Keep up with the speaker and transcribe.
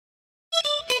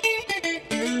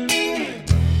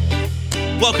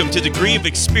Welcome to Degree of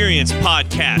Experience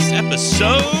Podcast,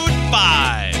 Episode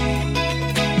 5.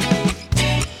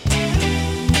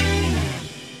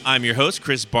 I'm your host,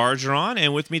 Chris Bargeron,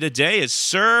 and with me today is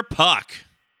Sir Puck.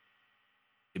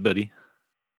 Hey, buddy.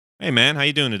 Hey, man. How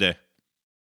you doing today?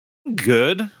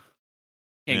 Good.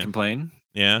 Can't complain.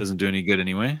 Yeah. Doesn't do any good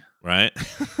anyway. Right?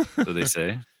 So they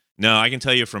say. No, I can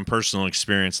tell you from personal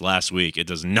experience last week, it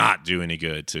does not do any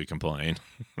good to complain.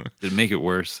 Did it make it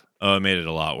worse? Oh, it made it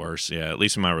a lot worse. Yeah, at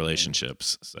least in my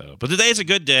relationships. So, but today's a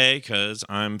good day because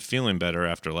I'm feeling better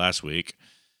after last week.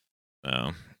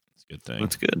 So it's a good thing.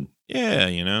 That's good. Yeah,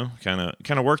 you know, kind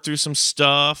of work through some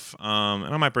stuff. And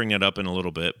I might bring that up in a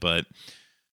little bit, but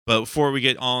before we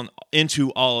get on into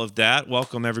all of that,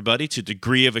 welcome everybody to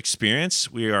Degree of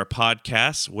Experience. We are a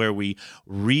podcast where we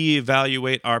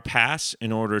reevaluate our past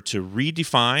in order to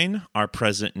redefine our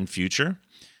present and future.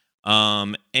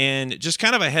 And just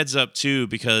kind of a heads up too,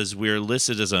 because we're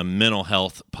listed as a mental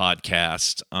health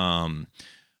podcast.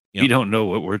 You don't know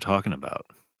what we're talking about.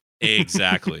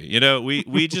 Exactly. You know,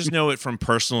 we just know it from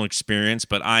personal experience,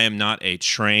 but I am not a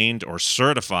trained or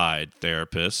certified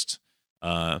therapist.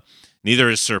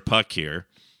 Neither is Sir Puck here.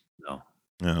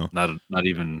 No, not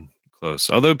even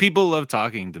close. Although people love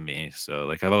talking to me, so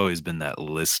like I've always been that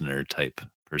listener type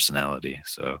personality.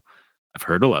 So I've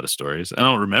heard a lot of stories. I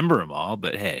don't remember them all,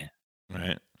 but hey,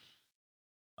 right.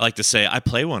 I like to say I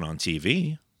play one on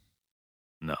TV.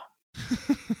 No,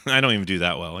 I don't even do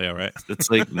that well. Yeah, right. It's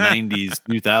like 90s,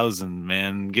 2000.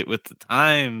 Man, get with the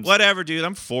times. Whatever, dude.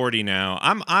 I'm 40 now.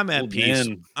 I'm at peace.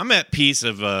 Man. I'm at peace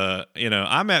of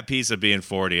I'm at peace of being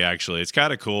 40. Actually, it's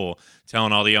kind of cool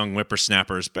telling all the young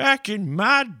whippersnappers back in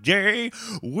my day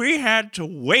we had to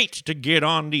wait to get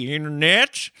on the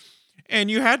internet,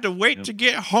 and you had to wait to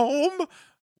get home.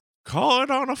 Call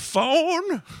it on a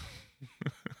phone.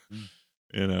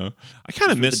 You know, I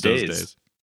kind of miss those days.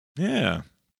 Yeah.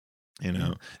 You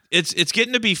know, it's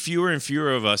getting to be fewer and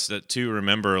fewer of us that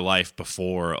remember life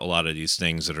before a lot of these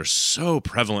things that are so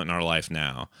prevalent in our life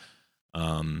now.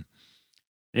 Yeah,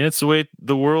 it's the way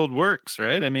the world works,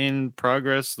 right? I mean,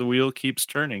 progress, the wheel keeps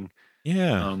turning.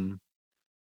 Yeah.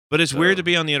 But it's weird to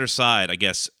be on the other side, I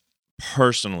guess,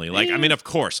 personally. Like, I mean, of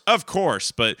course,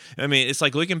 but I mean, it's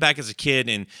like looking back as a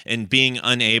kid and being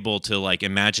unable to like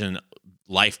imagine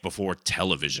life before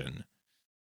television,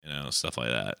 you know, stuff like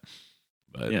that.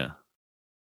 But yeah.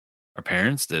 Our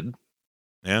parents did.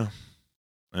 Yeah.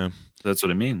 That's what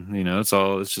I mean. You know,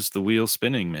 it's just the wheel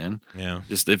spinning, man. Yeah.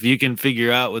 Just if you can figure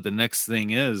out what the next thing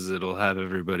is, it'll have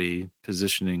everybody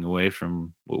positioning away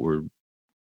from what we're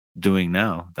doing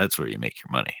now. That's where you make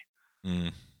your money.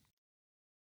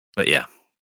 But yeah.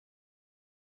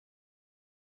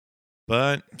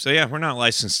 But so yeah, we're not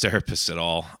licensed therapists at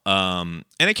all. And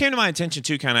it came to my attention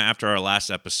too, kind of after our last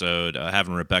episode,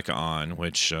 having Rebecca on,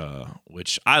 which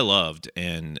I loved,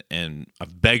 and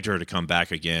I've begged her to come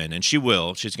back again, and she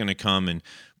will. She's going to come and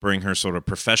bring her sort of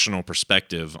professional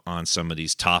perspective on some of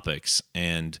these topics,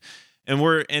 but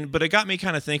it got me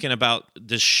kind of thinking about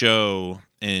this show,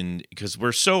 and because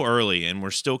we're so early and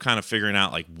we're still kind of figuring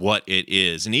out like what it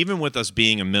is. And even with us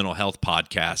being a mental health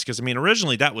podcast, because I mean,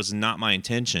 originally that was not my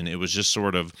intention. It was just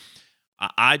sort of,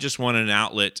 I just wanted an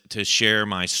outlet to share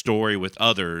my story with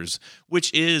others,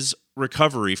 which is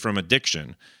recovery from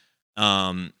addiction.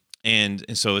 And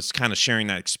so it's kind of sharing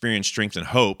that experience, strength, and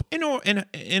hope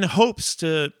in hopes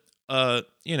to,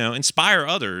 inspire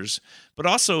others. But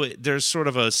also there's sort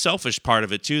of a selfish part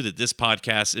of it too, that this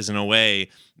podcast is in a way,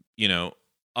 you know,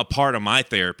 a part of my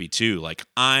therapy too. Like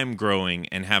I'm growing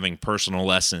and having personal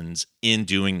lessons in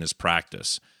doing this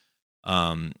practice.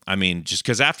 I mean, just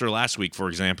because after last week, for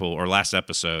example, or last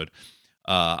episode,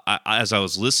 as I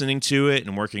was listening to it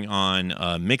and working on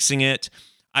mixing it,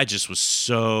 I just was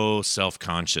so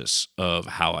self-conscious of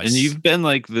how I... And you've been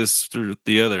like this through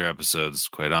the other episodes,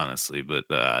 quite honestly, but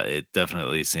it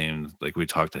definitely seemed like we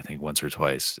talked, I think, once or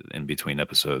twice in between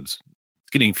episodes.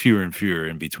 It's getting fewer and fewer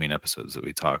in between episodes that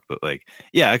we talk, but like,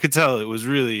 yeah, I could tell it was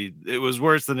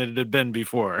worse than it had been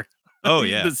before. Oh,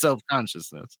 yeah. The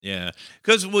self-consciousness. Yeah.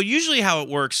 Because, well, usually how it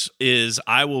works is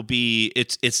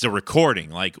it's the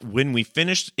recording. Like when we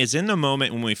finish, it's in the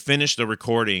moment when we finish the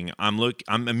recording, I'm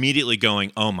immediately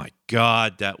going, oh my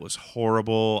God, that was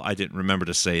horrible. I didn't remember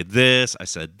to say this. I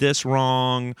said this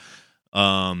wrong.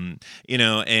 And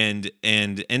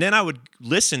then I would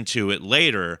listen to it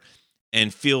later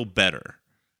and feel better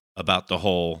about the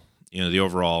whole, the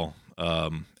overall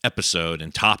episode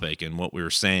and topic and what we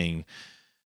were saying.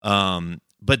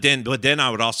 But then I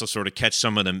would also sort of catch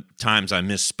some of the times I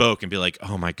misspoke and be like,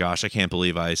 oh my gosh, I can't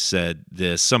believe I said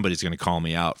this. Somebody's going to call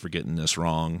me out for getting this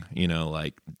wrong.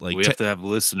 Like we have to have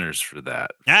listeners for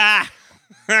that.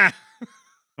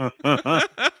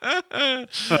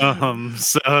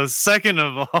 So second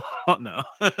of all, no.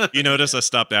 You notice I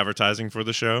stopped advertising for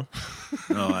the show?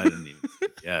 No, I didn't even.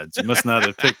 Yeah, you must not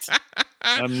have picked.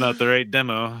 I'm not the right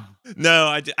demo.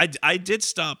 No, I did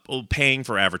stop paying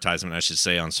for advertisement, I should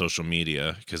say, on social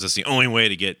media, because it's the only way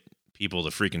to get people to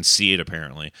freaking see it,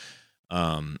 apparently.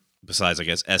 Besides, I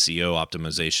guess, SEO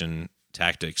optimization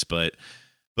tactics, but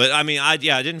I mean, I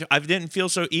didn't feel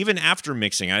so, even after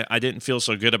mixing, I didn't feel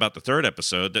so good about the third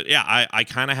episode. That I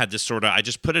kind of had this sort of, I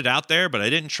just put it out there, but I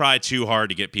didn't try too hard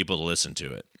to get people to listen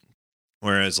to it.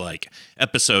 Whereas like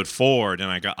episode 4, then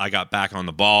I got back on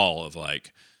the ball of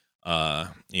like,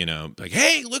 like,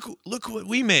 hey, look what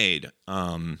we made.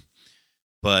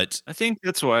 But I think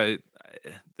that's why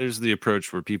there's the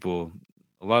approach where people,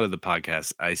 a lot of the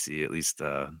podcasts I see, at least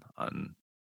on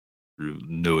through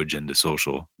No Agenda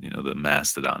Social, the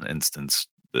Mastodon instance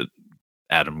that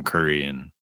Adam Curry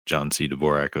and John C.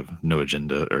 Dvorak of No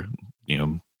Agenda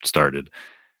started.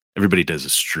 Everybody does a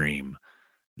stream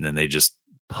and then they just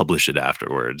publish it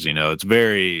afterwards. It's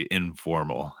very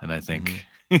informal. And I think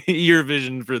your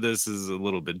vision for this is a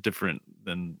little bit different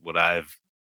than what I've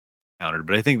encountered.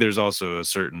 But I think there's also a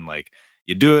certain, like,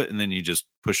 you do it and then you just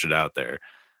push it out there.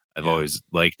 I've always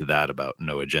liked that about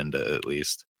No Agenda, at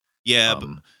least. Yeah,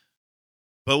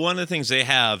 but one of the things they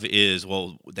have is,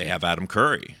 well, they have Adam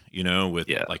Curry, with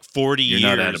like 40 years.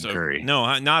 You're not Adam Curry.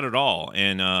 No, not at all.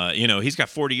 And, he's got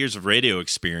 40 years of radio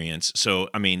experience. So,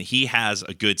 I mean, he has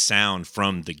a good sound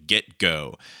from the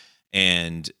get-go.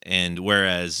 And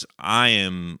whereas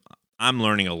I'm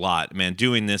learning a lot, man.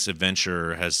 Doing this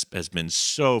adventure has been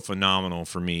so phenomenal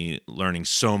for me, learning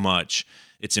so much.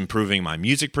 It's improving my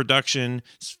music production.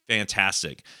 It's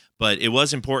fantastic. But it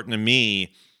was important to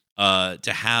me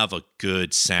to have a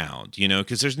good sound,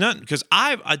 because there's there's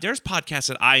podcasts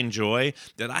that I enjoy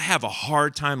that I have a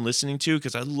hard time listening to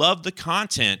because I love the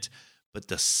content, but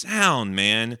the sound,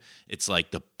 man, it's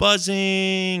like the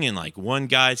buzzing and like one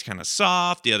guy's kind of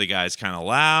soft, the other guy's kind of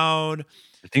loud.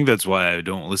 I think that's why I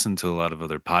don't listen to a lot of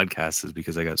other podcasts, is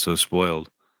because I got so spoiled.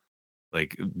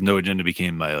 Like No Agenda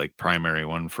became my like primary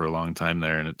one for a long time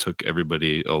there, and it took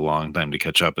everybody a long time to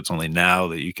catch up. It's only now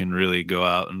that you can really go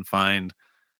out and find.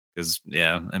 Because,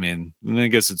 I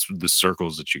guess it's the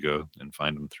circles that you go and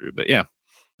find them through. But yeah,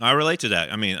 I relate to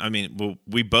that. I mean, well,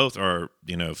 we both are,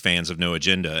 fans of No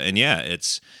Agenda, and yeah,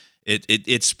 it's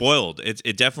spoiled.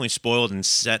 It definitely spoiled and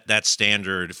set that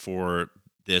standard for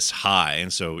this high.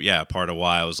 And so, yeah, part of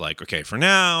why I was like, okay, for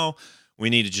now, we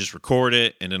need to just record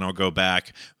it, and then I'll go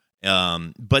back.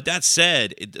 But that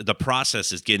said, the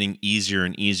process is getting easier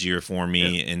and easier for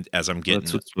me, and as I'm getting,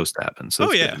 that's what's supposed to happen. So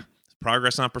good.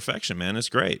 Progress, not perfection, man. It's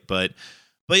great. But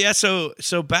yeah, so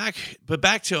back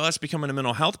to us becoming a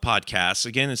mental health podcast.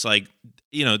 Again, it's like,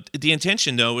 the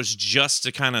intention though was just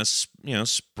to kind of,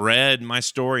 spread my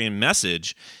story and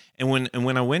message. And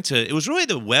when I went to, it was really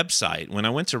the website. When I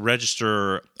went to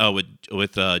register with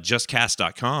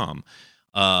justcast.com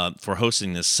for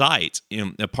hosting this site,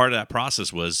 a part of that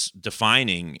process was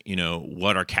defining,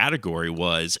 what our category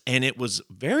was, and it was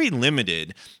very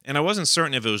limited. And I wasn't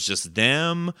certain if it was just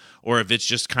them or if it's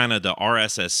just kind of the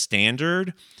RSS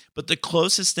standard. But the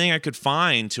closest thing I could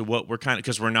find to what we're kind of,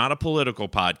 because we're not a political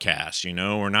podcast,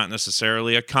 we're not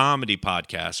necessarily a comedy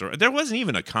podcast, or there wasn't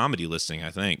even a comedy listing,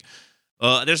 I think.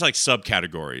 There's like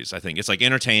subcategories, I think. It's like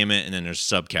entertainment, and then there's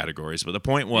subcategories. But the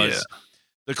point was,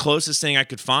 the closest thing I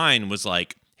could find was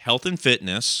like health and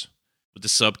fitness with the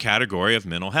subcategory of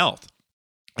mental health.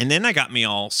 And then that got me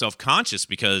all self-conscious,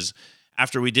 because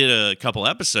after we did a couple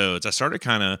episodes, I started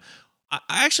I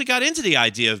actually got into the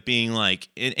idea of being like,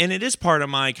 and it is part of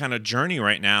my kind of journey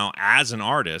right now as an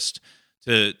artist,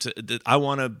 I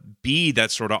want to be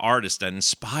that sort of artist that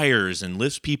inspires and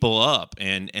lifts people up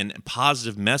and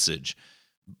positive message.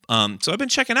 So I've been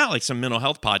checking out like some mental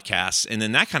health podcasts, and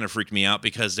then that kind of freaked me out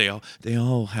because they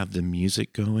all have the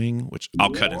music going, which I'll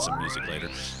cut in some music later.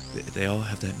 They all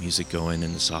have that music going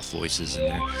and the soft voices,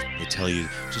 and they tell you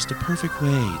just the perfect way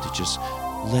to just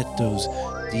let those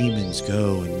demons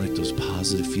go and let those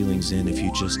positive feelings in if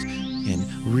you just can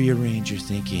rearrange your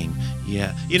thinking.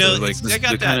 Yeah. So like they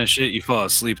got the kind of shit you fall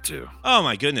asleep to. Oh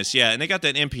my goodness. Yeah. And they got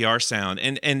that NPR sound.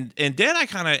 And then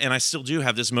I still do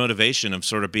have this motivation of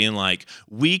sort of being like,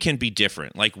 we can be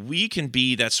different. Like we can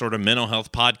be that sort of mental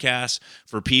health podcast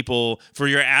for people, for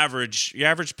your average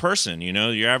person,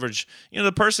 your average,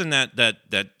 the person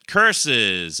that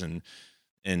curses and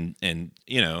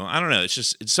I don't know,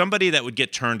 it's somebody that would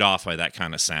get turned off by that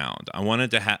kind of sound. I wanted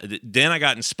to have, then I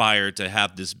got inspired to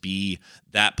have this be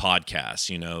that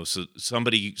podcast, so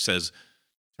somebody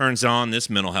turns on this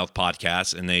mental health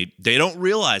podcast and they don't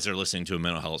realize they're listening to a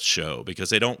mental health show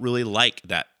because they don't really like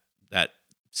that that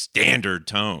standard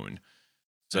tone.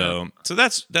 So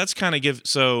that's kind of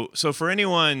so for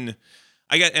anyone,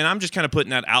 and I'm just kind of putting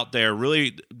that out there.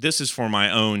 Really, this is for my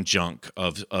own junk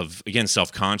of again,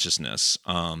 self-consciousness.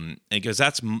 Because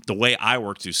that's the way I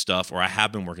work through stuff, or I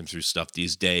have been working through stuff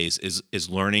these days, is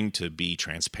learning to be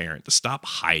transparent, to stop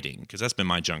hiding, because that's been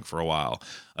my junk for a while,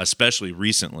 especially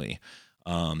recently.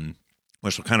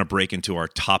 Which will kind of break into our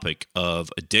topic of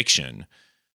addiction,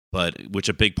 but which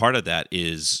a big part of that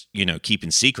is, keeping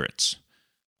secrets.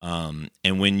 And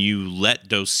when you let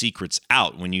those secrets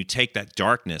out, when you take that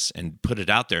darkness and put it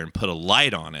out there and put a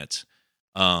light on it,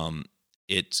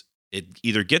 it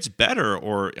either gets better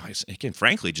or it can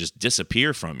frankly just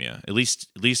disappear from you, at least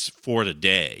for the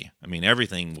day. I mean,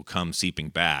 everything will come seeping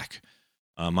back.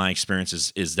 My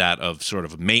experience is that of sort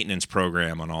of a maintenance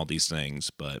program on all these things,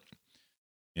 but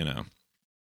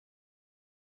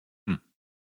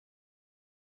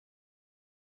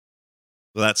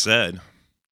Well, that said,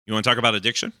 you want to talk about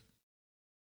addiction?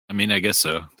 I mean, I guess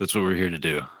so. That's what we're here to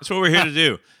do. That's what we're here to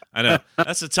do. I know.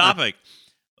 That's the topic.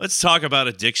 Let's talk about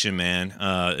addiction, man.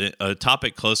 A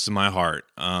topic close to my heart.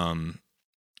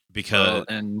 Because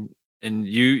and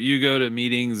you go to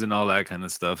meetings and all that kind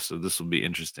of stuff, so this will be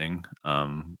interesting.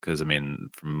 Because I mean,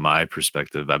 from my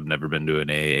perspective, I've never been to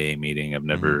an AA meeting. I've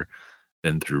never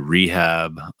been through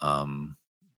rehab,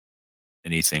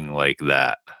 anything like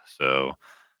that. So,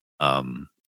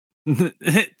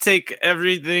 take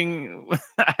everything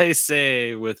I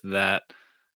say with that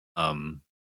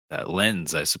that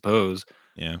lens, I suppose.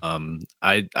 Yeah.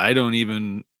 I don't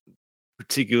even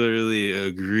particularly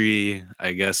agree.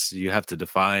 I guess you have to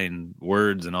define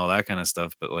words and all that kind of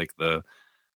stuff, but like the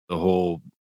whole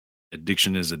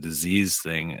addiction is a disease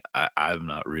thing, I'm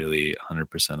not really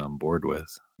 100% on board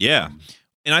with. Yeah.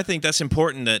 And I think that's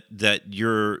important that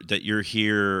you're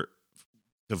here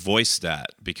to voice that,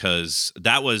 because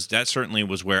that certainly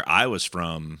was where I was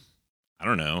from. I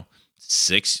don't know,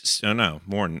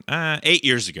 8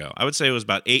 years ago. I would say it was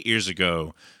about 8 years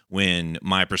ago when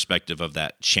my perspective of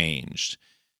that changed.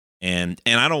 And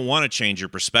I don't want to change your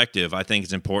perspective. I think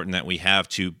it's important that we have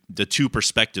the two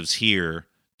perspectives here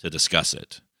to discuss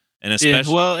it. And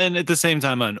especially, and at the same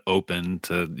time, I'm open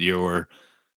to your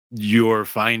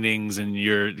findings and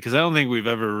because I don't think we've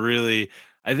ever really.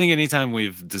 I think anytime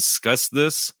we've discussed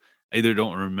this, I either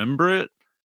don't remember it,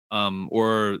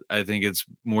 or I think it's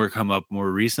come up more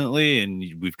recently, and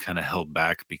we've kind of held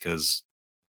back because,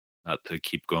 not to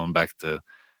keep going back to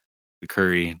the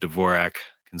Curry Dvorak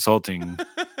consulting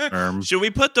firm. Should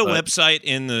we put the website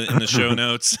in the show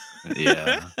notes?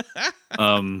 Yeah.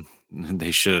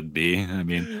 They should be. I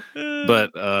mean,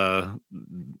 but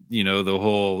the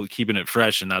whole keeping it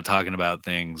fresh and not talking about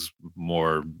things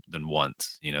more than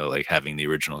once, like having the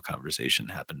original conversation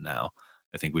happen now.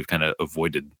 I think we've kind of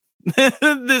avoided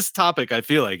this topic, I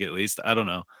feel like, at least. I don't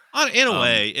know. In a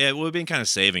way, we've been kind of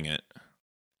saving it.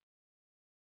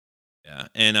 Yeah,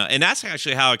 and that's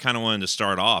actually how I kind of wanted to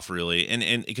start off, really,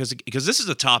 and because this is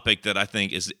a topic that I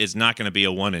think is not going to be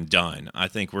a one and done. I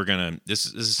think this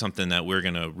is something that we're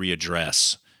gonna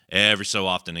readdress every so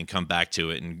often and come back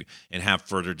to it and have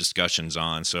further discussions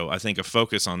on. So I think a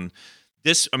focus on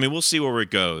this. I mean, we'll see where it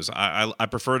goes. I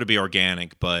prefer to be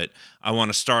organic, but I want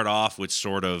to start off with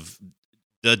sort of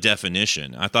the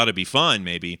definition. I thought it'd be fun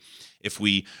maybe if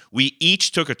we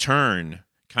each took a turn,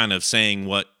 kind of saying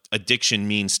what addiction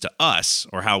means to us,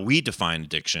 or how we define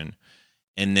addiction,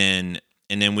 and then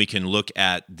we can look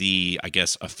at the, I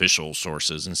guess, official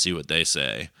sources and see what they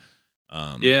say.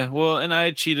 Well, and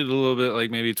I cheated a little bit,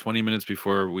 like maybe 20 minutes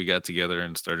before we got together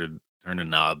and started turning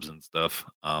knobs and stuff.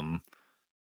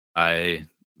 I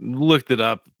looked it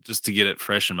up just to get it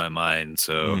fresh in my mind.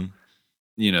 So,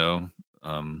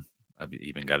 I've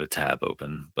even got a tab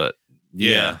open, but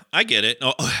yeah, I get it.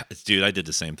 Oh, dude, I did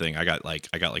the same thing. I got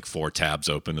like 4 tabs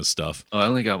open of stuff. Oh, I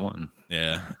only got one.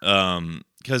 Yeah.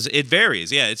 Because it varies.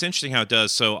 Yeah, it's interesting how it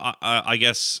does. So I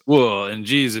guess. Well, and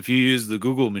geez, if you use the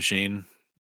Google machine,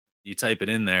 you type it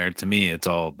in there. To me, it's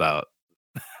all about,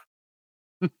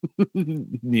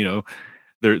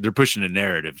 they're pushing a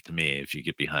narrative to me. If you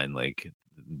get behind like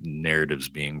narratives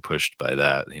being pushed by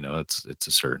that, it's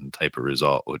a certain type of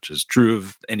result, which is true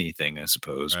of anything, I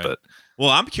suppose. Right. But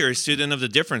I'm curious too then of the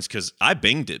difference, because I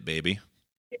binged it, baby.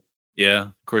 Yeah,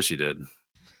 of course you did.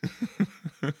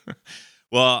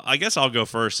 Well, I guess I'll go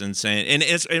first and say, and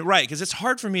it's right, because it's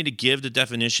hard for me to give the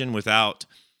definition without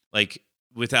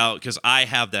because I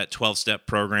have that 12-step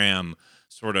program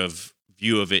sort of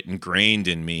view of it ingrained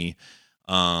in me.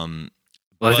 I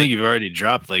think you've already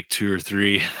dropped like 2 or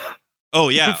 3 Oh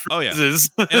yeah, oh yeah, phrases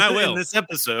and I in will. this Oh,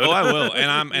 episode. I will,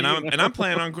 and I'm and You I'm and I'm know?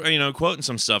 planning on quoting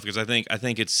some stuff because I think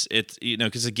it's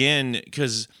because again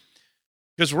because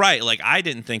right, like I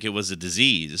didn't think it was a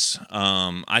disease.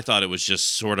 I thought it was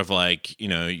just sort of like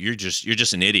you're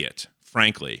just an idiot.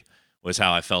 Frankly, was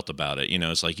how I felt about it.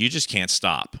 It's like you just can't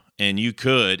stop, and you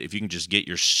could if you can just get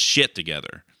your shit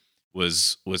together.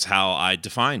 Was how I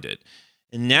defined it.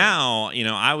 And Right. now,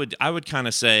 I would kind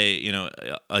of say,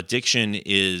 addiction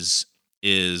is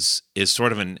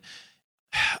sort of an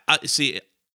see.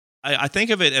 I think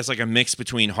of it as like a mix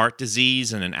between heart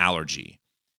disease and an allergy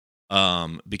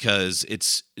because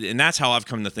and that's how I've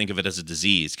come to think of it as a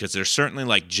disease because there's certainly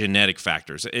like genetic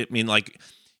factors. I mean, like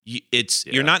you're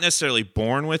Yeah. not necessarily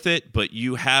born with it, but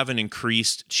you have an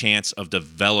increased chance of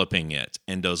developing it,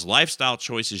 and those lifestyle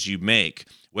choices you make,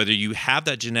 whether you have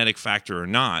that genetic factor or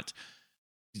not,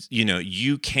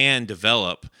 you can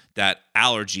develop that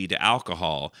allergy to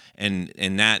alcohol, and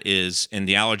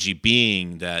the allergy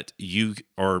being that you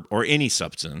or any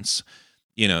substance,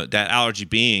 that allergy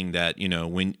being that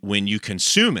when you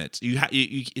consume it,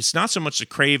 it's not so much the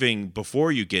craving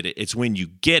before you get it, it's when you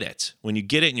get it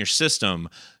in your system,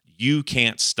 you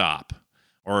can't stop,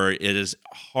 or it is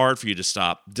hard for you to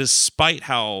stop despite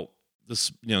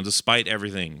despite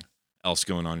everything else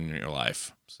going on in your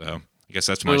life. So I guess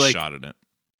that's So my like, shot at it.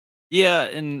 yeah,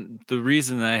 and the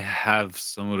reason I have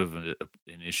somewhat of an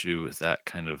issue with that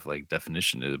kind of like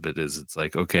definition of it is it's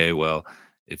like, okay, well,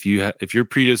 if you're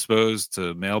predisposed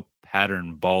to male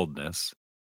pattern baldness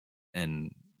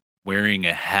and wearing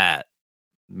a hat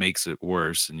makes it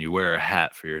worse, and you wear a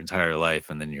hat for your entire life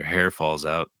and then your hair falls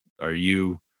out, are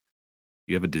you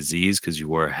have a disease because you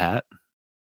wore a hat?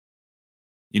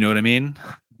 You know what I mean?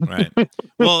 Right.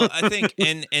 Well, I think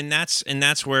and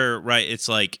that's where, right, it's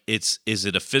like is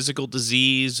it a physical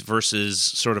disease versus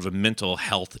sort of a mental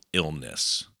health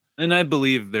illness? And I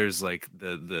believe there's like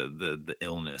the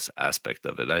illness aspect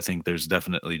of it. I think there's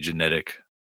definitely genetic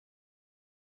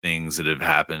things that have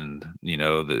happened,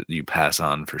 that you pass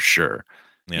on for sure.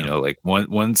 Yeah. Like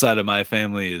one side of my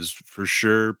family is for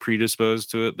sure predisposed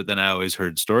to it, but then I always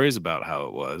heard stories about how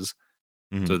it was.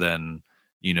 Mhm. So then,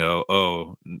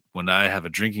 oh, when I have a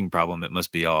drinking problem, it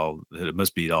must be all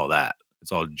that.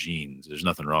 It's all genes. There's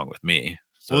nothing wrong with me.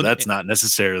 So Well, that's not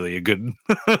necessarily a good,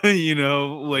 way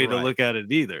to right. look at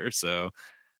it either. So,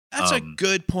 That's a um,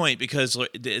 good point because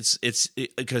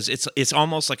because it's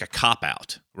almost like a cop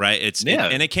out, right? yeah,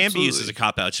 And it can be used as a absolutely.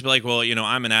 cop out. To be like, well,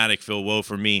 I'm an addict, Phil, woe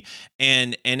for me,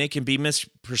 and it can be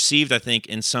misperceived, I think,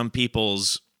 in some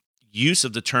people's use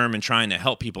of the term and trying to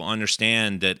help people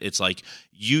understand that it's like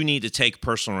you need to take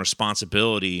personal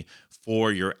responsibility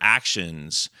for your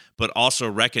actions, but also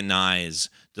recognize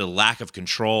the lack of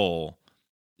control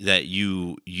that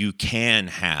you can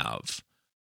have.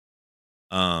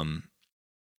 Um,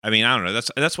 I mean, I don't know.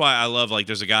 That's why I love, like,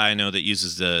 there's a guy I know that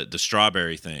uses the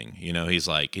strawberry thing. He's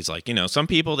like, some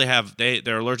people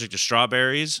they're allergic to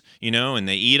strawberries, and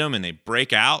they eat them and they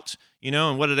break out,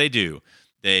 and what do?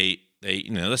 They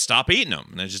stop eating them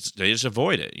and they just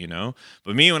avoid it.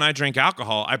 But me, when I drink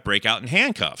alcohol, I break out in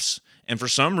handcuffs, and for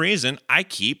some reason, I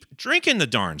keep drinking the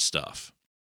darn stuff.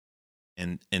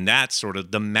 And that's sort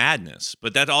of the madness,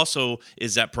 but that also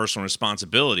is that personal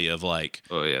responsibility of like,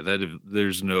 Oh yeah,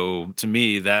 there's no, to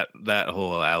me, that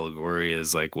whole allegory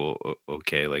is like, well,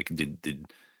 okay, like did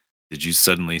you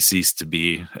suddenly cease to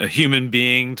be a human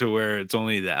being to where it's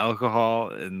only the alcohol,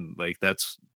 and like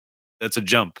that's a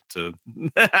jump to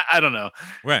I don't know.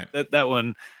 right. That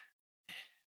one,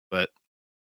 but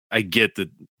I get that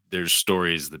there's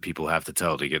stories that people have to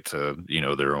tell to get to,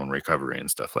 their own recovery and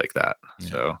stuff like that. Yeah.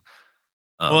 So,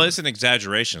 Well, it's um an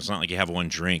exaggeration. It's not like you have one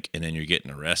drink and then you're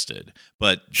getting arrested.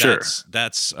 But sure.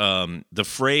 that's the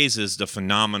phrase is the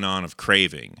phenomenon of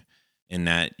craving, in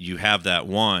that you have that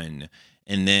one,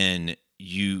 and then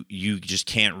you just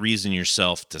can't reason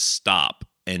yourself to stop.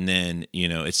 And then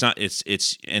it's not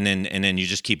it's and then you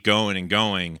just keep going and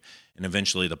going, and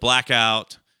eventually the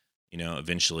blackout,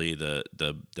 eventually the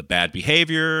bad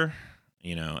behavior,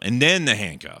 and then the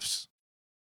handcuffs.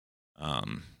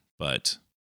 Um, but.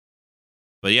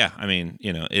 But yeah, I mean,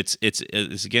 it's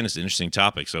again, it's an interesting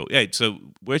topic. So, hey, so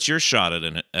what's your shot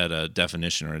at a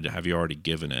definition, or have you already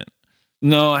given it?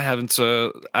 No, I haven't.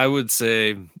 So I would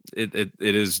say it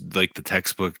is like the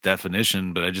textbook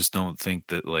definition, but I just don't think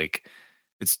that, like,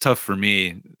 it's tough for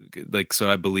me. Like, so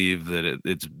I believe that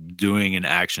it's doing an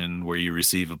action where you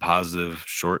receive a positive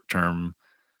short term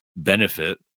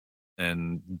benefit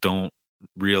and don't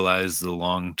realize the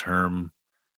long term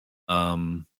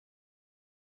um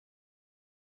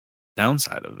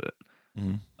downside of it.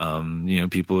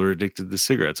 People are addicted to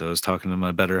cigarettes. I was talking to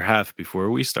my better half before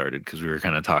we started because we were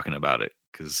kind of talking about it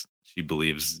because she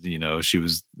believes, she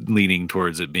was leaning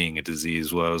towards it being a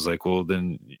disease. Well, I was like, well,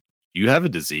 then you have a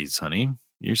disease, honey.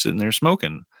 You're sitting there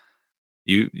smoking.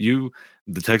 The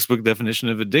textbook definition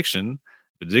of addiction's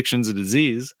a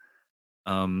disease.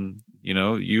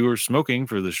 You are smoking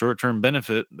for the short-term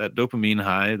benefit, that dopamine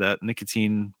high, that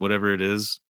nicotine, whatever it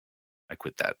is. I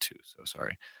quit that too, so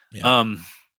sorry. Yeah.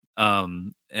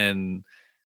 And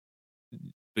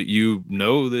but you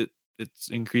know that it's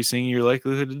increasing your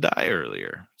likelihood to die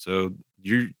earlier. So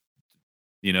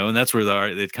and that's where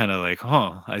it's kind of like,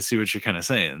 I see what you're kind of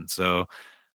saying. So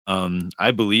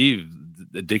I believe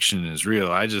addiction is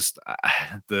real.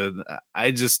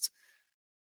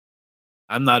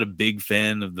 I'm not a big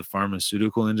fan of the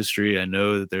pharmaceutical industry. I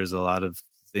know that there's a lot of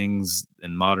things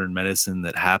in modern medicine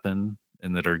that happen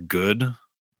and that are good,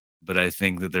 but I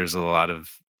think that there's a lot of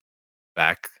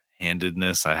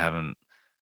backhandedness. I haven't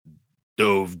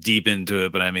dove deep into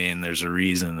it, but I mean, there's a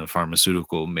reason the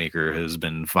pharmaceutical maker has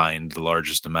been fined the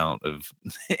largest amount of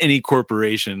any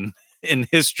corporation in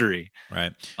history.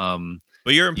 Right.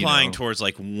 But you're implying towards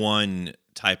like one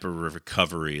type of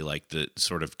recovery, like the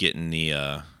sort of getting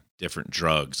the different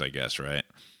drugs, I guess, right?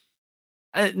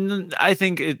 I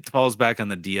think it falls back on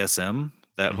the DSM,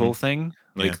 that whole thing.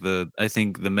 Like I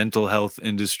think the mental health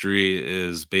industry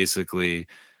is basically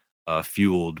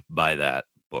fueled by that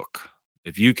book.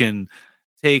 If you can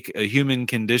take a human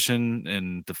condition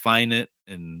and define it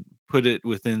and put it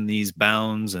within these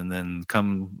bounds and then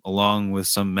come along with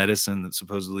some medicine that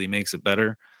supposedly makes it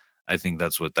better, I think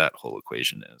that's what that whole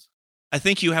equation is. I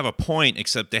think you have a point,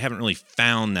 except they haven't really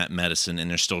found that medicine and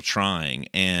they're still trying.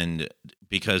 And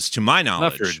because to my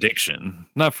knowledge, not for addiction,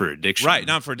 right?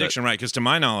 Not for addiction, right? Because to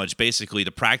my knowledge, basically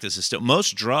the practice is still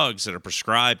most drugs that are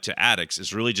prescribed to addicts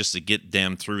is really just to get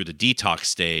them through the detox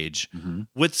stage,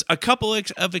 with a couple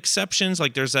of exceptions.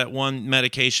 Like there's that one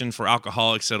medication for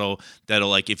alcoholics that'll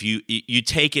like if you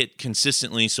take it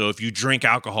consistently. So if you drink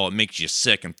alcohol, it makes you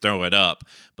sick and throw it up.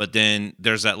 But then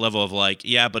there's that level of like,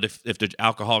 yeah, but if the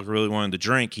alcoholic really wanted to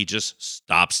drink, he just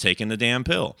stops taking the damn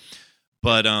pill.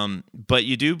 But now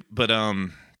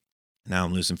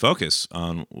I'm losing focus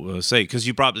on what I was saying because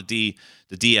you brought up the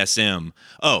DSM.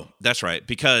 Oh, that's right.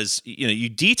 Because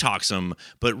you detox them,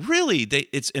 but really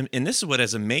and this is what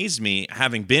has amazed me,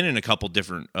 having been in a couple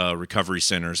different recovery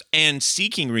centers and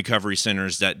seeking recovery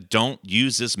centers that don't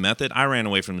use this method. I ran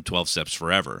away from the 12 steps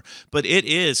forever, but it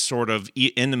is sort of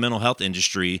in the mental health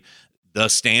industry the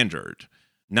standard,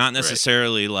 not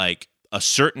necessarily like a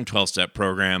certain 12-step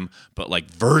program, but like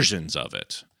versions of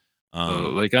it.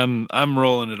 Like I'm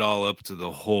rolling it all up to the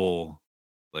whole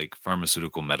like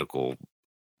pharmaceutical medical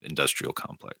industrial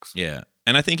complex. Yeah.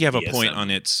 And I think you have a point on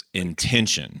its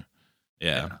intention.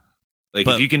 Yeah. Like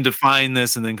if you can define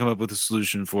this and then come up with a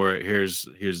solution for it, here's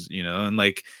and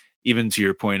like even to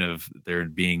your point of there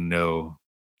being no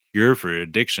cure for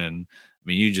addiction, I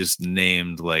mean, you just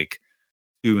named like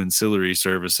 2 ancillary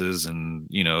services and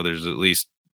there's at least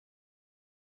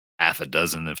half a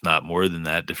dozen, if not more than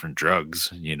that, different drugs,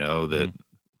 that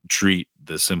treat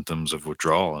the symptoms of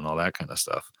withdrawal and all that kind of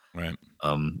stuff. Right.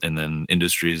 And then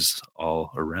industries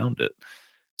all around it.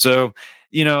 So,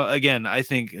 again, I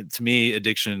think to me,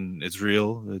 addiction is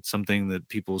real. It's something that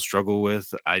people struggle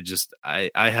with. I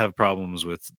have problems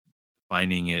with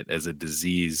finding it as a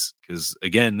disease because,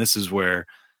 again, this is where,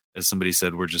 as somebody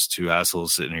said, we're just 2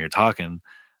 assholes sitting here talking.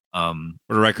 For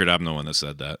the record, I'm the one that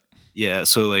said that. Yeah,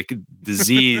 so like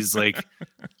disease, like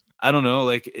I don't know,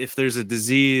 like if there's a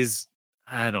disease,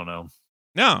 I don't know.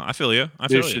 No, I feel you.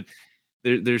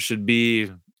 There should be.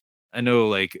 I know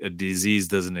like a disease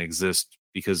doesn't exist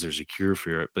because there's a cure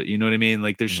for it, but you know what I mean.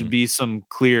 Like there should be some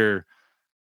clear.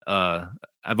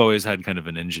 I've always had kind of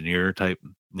an engineer type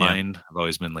mind. I've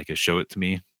always been like a show it to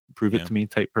me, prove it to me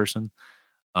type person.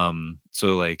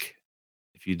 So like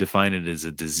if you define it as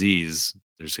a disease,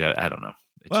 I don't know.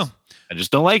 I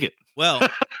just don't like it. Well,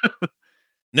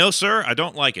 no, sir, I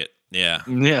don't like it. Yeah.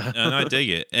 Yeah. And I dig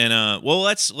it. And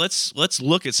let's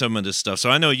look at some of this stuff. So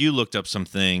I know you looked up some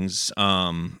things.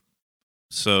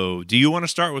 So do you want to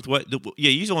start with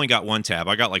you only got 1 tab.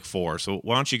 I got like 4. So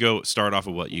why don't you start off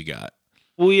with what you got?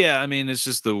 Well, yeah, I mean, it's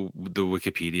just the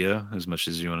Wikipedia as much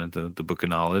as you wanted the Book of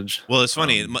Knowledge. Well, it's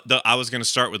funny. I was going to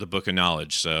start with the Book of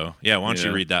Knowledge. So yeah, why don't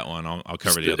you read that one? I'll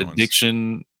cover the other ones.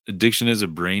 Addiction is a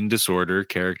brain disorder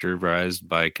characterized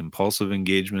by compulsive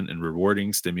engagement in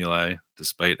rewarding stimuli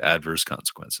despite adverse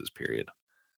consequences, period.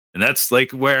 And that's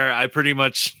like where I pretty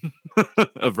much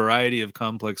a variety of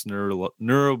complex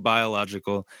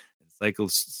neurobiological and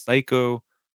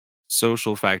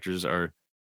psychosocial factors are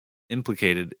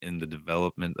implicated in the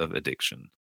development of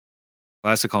addiction.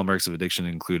 Classic hallmarks of addiction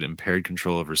include impaired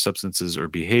control over substances or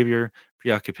behavior,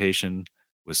 preoccupation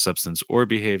with substance or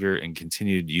behavior, and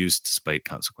continued use despite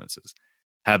consequences.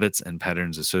 Habits and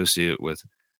patterns associated with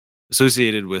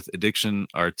addiction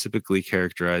are typically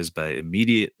characterized by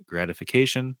immediate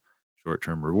gratification,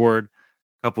 short-term reward,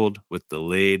 coupled with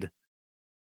delayed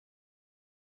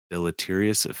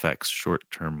deleterious effects,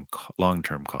 short-term,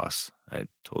 long-term costs. I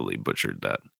totally butchered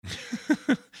that.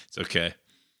 It's okay.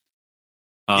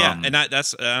 Yeah, Um, and I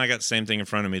got the same thing in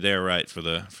front of me there, right, for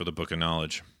the book of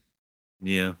knowledge.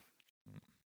 yeah.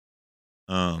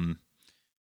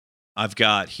 I've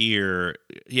got here,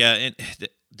 yeah, and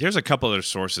there's a couple other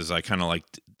sources I kind of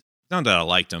liked. Not that I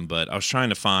liked them, but I was trying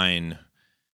to find.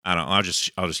 I don't know.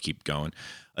 I'll just keep going.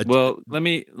 Well, let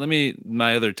me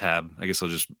my other tab. I guess I'll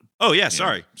just Oh yeah,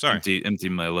 sorry. empty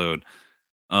my load.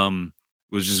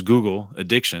 Was just Google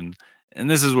addiction, and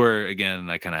this is where again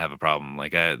I kind of have a problem.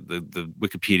 Like the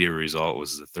Wikipedia result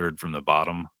was the third from the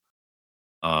bottom,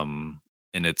 and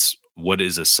it's what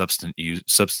is a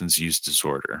substance use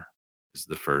disorder is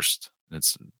the first. And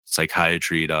it's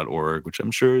psychiatry.org, which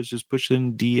I'm sure is just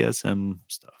pushing DSM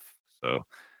stuff. So,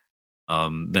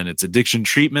 then it's addiction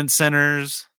treatment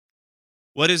centers.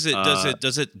 What is it?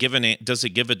 Does it give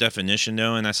a definition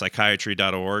though in that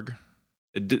psychiatry.org?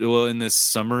 Well, in this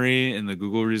summary in the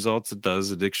Google results, it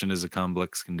does. Addiction is a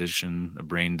complex condition, a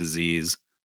brain disease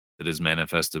that is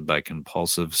manifested by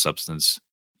compulsive substance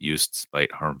use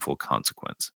despite harmful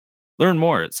consequence. Learn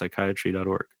more at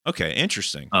psychiatry.org. Okay,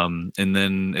 interesting. And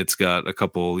then it's got a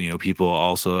couple, people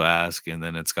also ask, and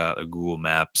then it's got a Google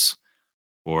Maps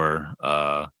for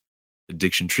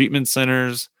addiction treatment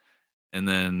centers, and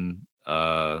then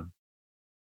ASAM.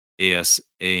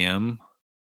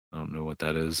 I don't know what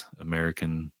that is.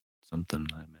 American something,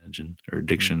 I imagine, or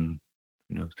addiction.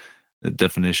 Who knows? The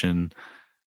definition.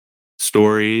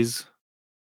 Stories.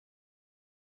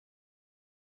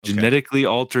 Okay. Genetically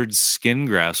altered skin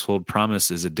grafts hold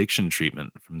promise as addiction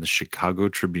treatment from the Chicago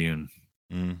Tribune.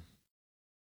 I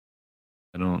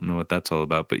don't know what that's all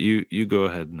about, but you go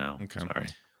ahead now. Okay. Sorry.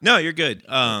 No, you're good.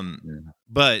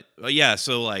 But yeah,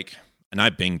 so like, and I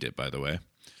binged it, by the way,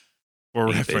 for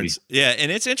reference. Baby. Yeah,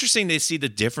 and it's interesting to see the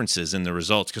differences in the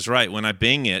results because, right, when I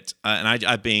bing it, and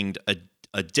I binged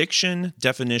addiction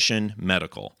definition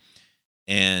medical,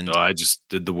 and I just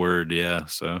did the word, yeah.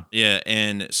 So yeah,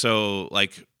 and so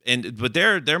like. But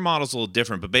their model's a little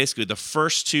different. But basically, the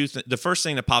first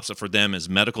thing that pops up for them is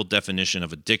medical definition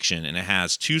of addiction, and it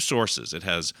has two sources. It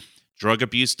has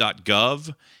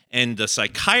drugabuse.gov and the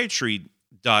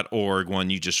psychiatry.org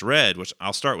one you just read, which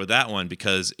I'll start with that one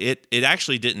because it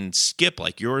actually didn't skip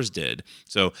like yours did.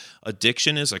 So,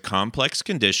 addiction is a complex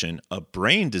condition, a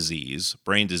brain disease.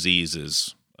 Brain disease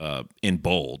is in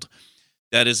bold.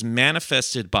 That is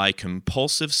manifested by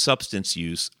compulsive substance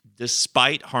use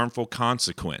despite harmful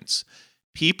consequence.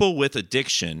 People with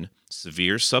addiction,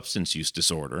 severe substance use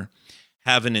disorder,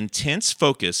 have an intense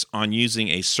focus on using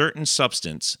a certain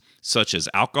substance, such as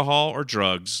alcohol or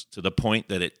drugs, to the point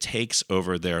that it takes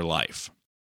over their life.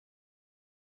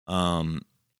 And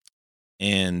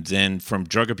then from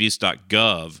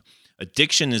drugabuse.gov,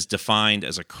 addiction is defined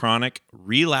as a chronic,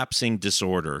 relapsing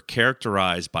disorder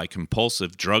characterized by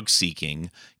compulsive drug seeking,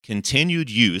 continued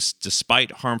use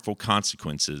despite harmful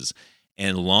consequences,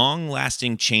 and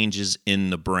long-lasting changes in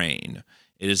the brain.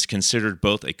 It is considered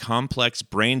both a complex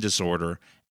brain disorder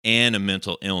and a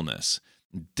mental illness.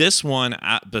 This one,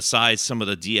 besides some of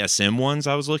the DSM ones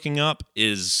I was looking up,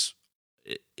 is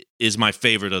my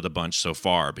favorite of the bunch so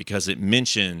far because it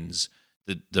mentions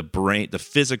the brain, the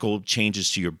physical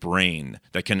changes to your brain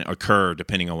that can occur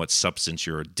depending on what substance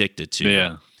you're addicted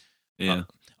to. Yeah.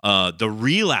 The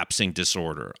relapsing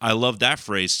disorder. I love that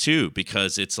phrase too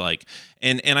because it's like,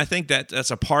 and I think that's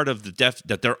a part of the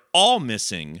that they're all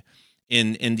missing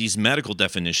in these medical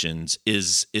definitions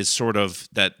is sort of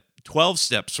that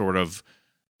 12-step sort of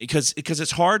because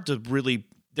it's hard to really.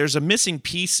 There's a missing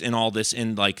piece in all this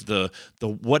in like the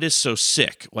what is so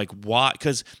sick, like why?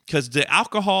 Because the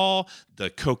alcohol, the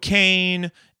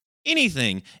cocaine,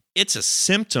 anything, it's a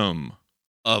symptom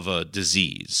of a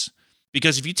disease.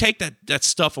 Because if you take that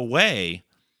stuff away,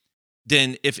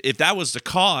 then if that was the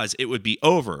cause, it would be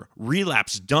over.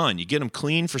 Relapse done. You get them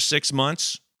clean for 6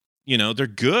 months, they're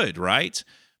good, right?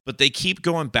 But they keep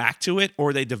going back to it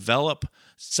or they develop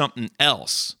something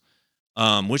else,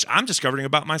 which I'm discovering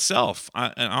about myself.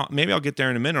 Maybe I'll get there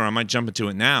in a minute or I might jump into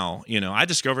it now. I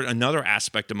discovered another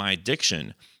aspect of my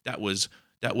addiction that was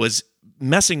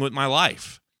messing with my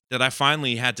life that I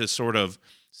finally had to sort of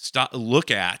look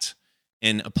at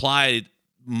and apply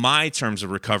my terms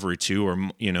of recovery too, or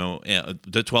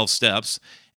the 12 steps.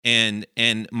 And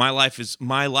my life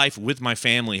with my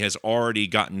family has already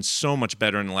gotten so much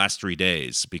better in the last 3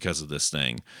 days because of this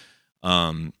thing.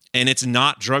 And it's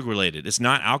not drug related. It's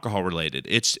not alcohol related.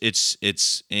 It's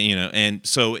and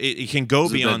so it can go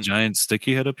beyond that giant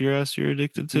sticky head up your ass you're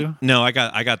addicted to. No, I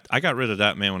got rid of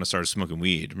that, man, when I started smoking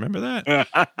weed. Remember that?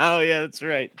 Oh yeah, that's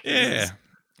right. Yeah.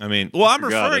 I mean, well, I'm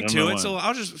referring to it, so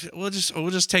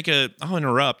we'll just take I'll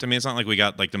interrupt. I mean, it's not like we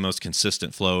got like the most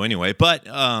consistent flow anyway, but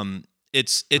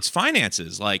it's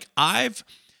finances. Like I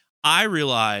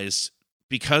realized,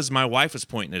 because my wife was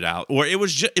pointing it out, or it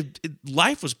was just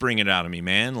life was bringing it out of me,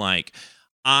 man. Like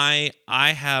I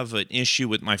have an issue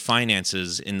with my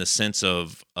finances in the sense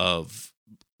of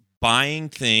buying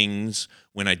things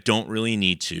when I don't really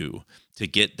need to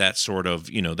get that sort of,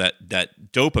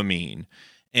 that dopamine.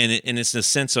 And it's the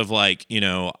sense of like,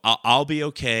 I'll be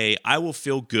okay. I will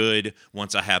feel good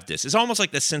once I have this. It's almost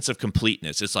like the sense of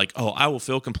completeness. It's like, oh, I will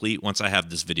feel complete once I have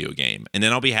this video game, and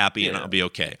then I'll be happy and I'll be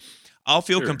okay. I'll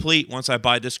feel complete once I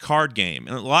buy this card game.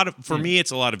 And for me,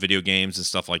 it's a lot of video games and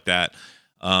stuff like that.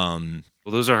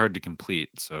 Well, those are hard to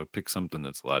complete, so pick something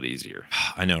that's a lot easier.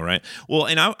 I know, right? Well,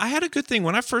 and I had a good thing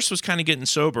when I first was kind of getting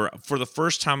sober. For the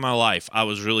first time in my life, I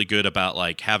was really good about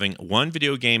like having one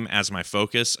video game as my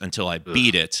focus until I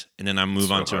beat it, and then I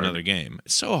move on to another game.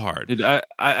 It's so hard. Dude,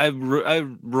 I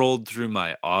rolled through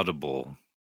my Audible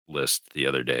list the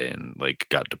other day and like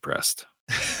got depressed.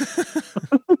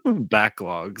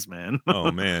 Backlogs, man.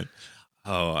 Oh man.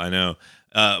 Oh, I know.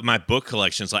 My book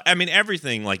collections, like, I mean,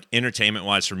 everything like entertainment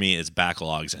wise for me is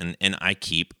backlogs, and I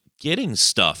keep getting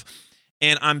stuff,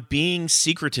 and I'm being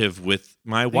secretive with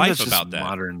my wife about that.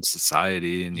 Modern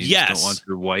society, and you just don't want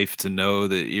your wife to know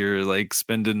that you're like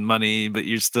spending money, but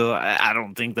you're still. I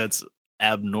don't think that's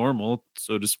abnormal,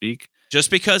 so to speak. Just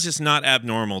because it's not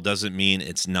abnormal doesn't mean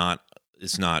it's not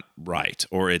right,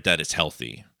 or that it's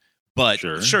healthy. But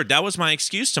sure, that was my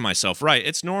excuse to myself. Right,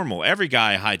 it's normal. Every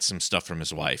guy hides some stuff from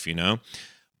his wife,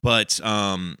 But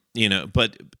and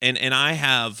I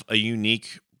have a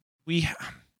unique. We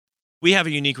have a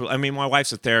unique. I mean, my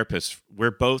wife's a therapist.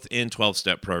 We're both in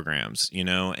 12-step programs,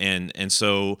 and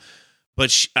so.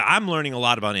 But I'm learning a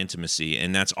lot about intimacy,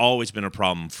 and that's always been a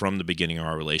problem from the beginning of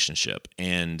our relationship.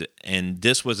 And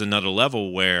this was another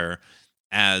level where,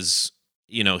 as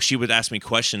she would ask me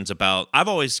questions about, I've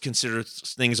always considered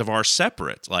things of ours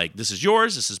separate. Like, this is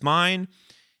yours, this is mine.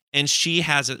 And she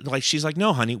has it, like, she's like,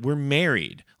 no, honey, we're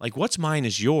married. Like, what's mine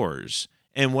is yours.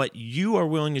 And what you are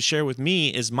willing to share with me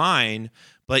is mine.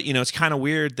 But, it's kind of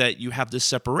weird that you have this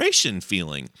separation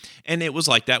feeling. And it was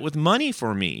like that with money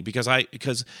for me, because I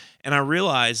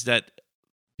realized that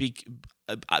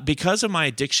because of my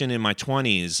addiction in my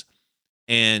 20s,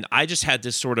 and I just had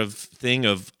this sort of thing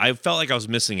of, I felt like I was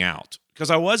missing out. Because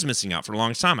I was missing out for a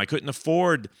long time. I couldn't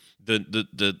afford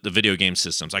the video game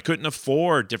systems. I couldn't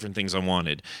afford different things I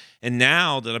wanted. And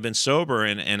now that I've been sober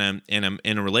and I'm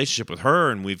in a relationship with her,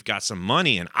 and we've got some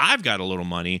money, and I've got a little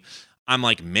money, I'm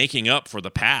like making up for the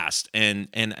past. And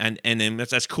then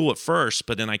that's cool at first,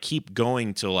 but then I keep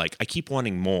going to like, I keep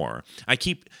wanting more. I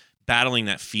keep battling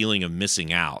that feeling of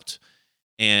missing out.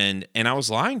 And I was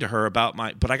lying to her about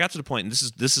but I got to the point, and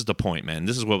this is the point, man.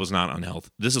 This is what was not unhealthy.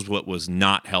 This is what was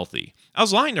not healthy. I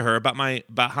was lying to her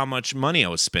about how much money I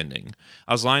was spending.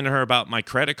 I was lying to her about my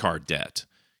credit card debt,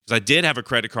 because I did have a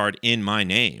credit card in my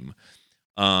name.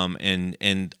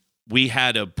 And we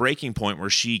had a breaking point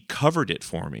where she covered it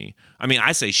for me. I mean,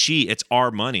 I say it's our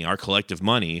money, our collective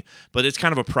money, but it's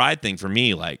kind of a pride thing for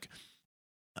me. Like,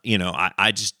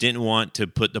 I just didn't want to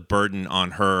put the burden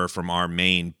on her from our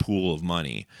main pool of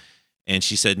money. And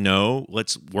she said, no,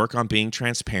 let's work on being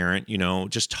transparent.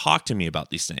 Just talk to me about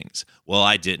these things. Well,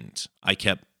 I didn't. I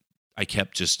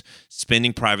kept just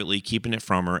spending privately, keeping it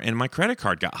from her. And my credit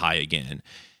card got high again.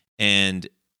 And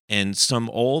some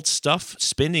old stuff,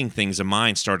 spending things of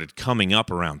mine started coming up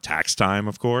around tax time,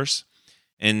 of course.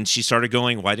 And she started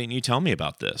going, why didn't you tell me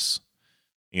about this?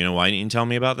 Why didn't you tell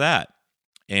me about that?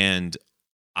 And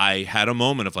I had a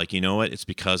moment of like, what? It's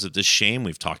because of this shame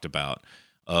we've talked about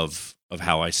of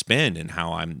how I spend and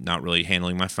how I'm not really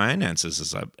handling my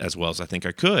finances as well as I think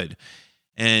I could.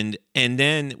 And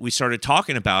then we started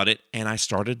talking about it, and I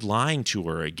started lying to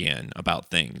her again about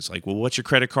things like, well, what's your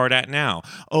credit card at now?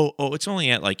 Oh, it's only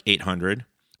at like 800,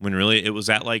 when really it was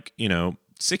at like,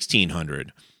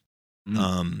 1600.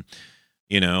 When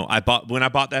I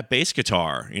bought that bass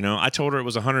guitar, I told her it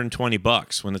was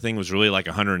 $120 when the thing was really like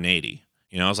 180.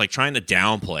 I was like trying to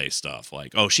downplay stuff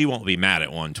like, oh, she won't be mad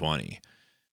at 120.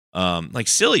 Like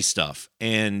silly stuff.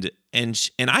 And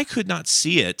I could not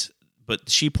see it,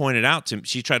 she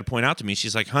tried to point out to me,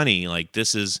 she's like, honey, like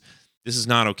this is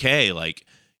not okay. Like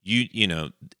you know,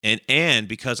 and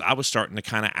because I was starting to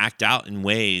kind of act out in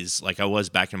ways like I was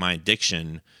back in my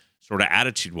addiction, sort of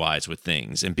attitude wise with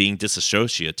things and being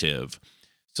disassociative.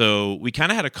 So we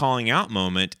kind of had a calling out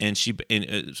moment, and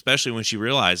especially when she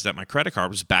realized that my credit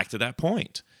card was back to that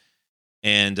point.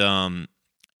 And I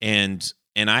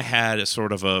had a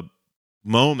sort of a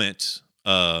moment,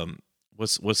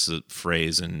 what's the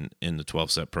phrase in the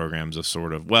 12-step programs of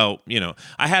sort of, well, you know,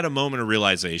 I had a moment of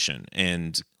realization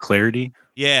and clarity.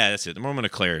 Yeah, that's it. The moment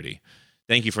of clarity.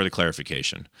 Thank you for the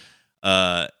clarification.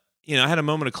 You know, I had a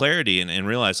moment of clarity and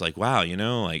realized like, wow, you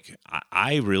know, like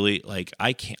I really like,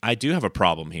 I do have a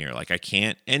problem here. Like I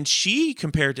can't, and she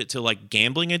compared it to like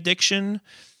gambling addiction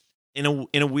in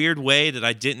a weird way that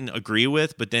I didn't agree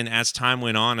with. But then as time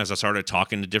went on, as I started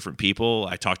talking to different people,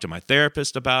 I talked to my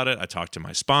therapist about it. I talked to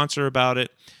my sponsor about it,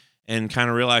 and kind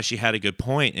of realized she had a good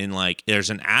point. And like,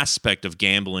 there's an aspect of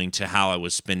gambling to how I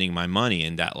was spending my money,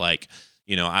 and that like,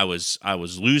 you know, I was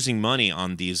losing money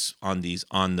on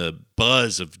the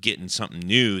buzz of getting something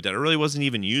new that I really wasn't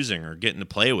even using or getting to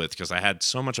play with because I had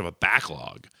so much of a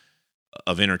backlog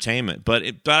of entertainment. But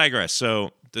I digress.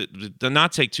 So to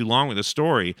not take too long with the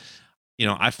story, you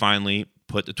know, I finally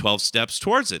put the 12 steps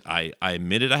towards it. I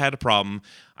admitted I had a problem.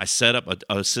 I set up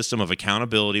a system of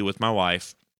accountability with my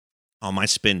wife on my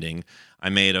spending. I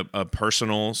made a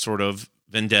personal sort of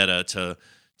vendetta to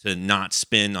not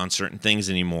spend on certain things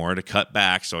anymore, to cut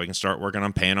back so I can start working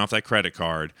on paying off that credit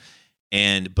card.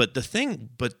 And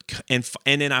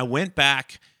then I went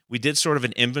back, we did sort of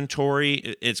an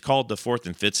inventory. It's called the 4th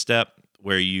and 5th step,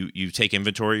 where you take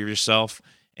inventory of yourself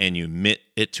and you admit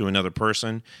it to another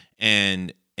person,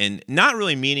 and not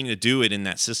really meaning to do it in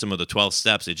that system of the 12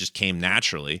 steps. It just came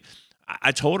naturally.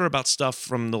 I told her about stuff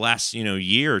from the last, you know,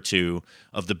 year or two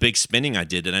of the big spending I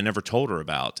did that I never told her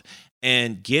about.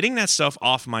 And getting that stuff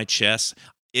off my chest,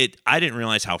 I didn't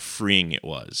realize how freeing it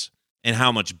was and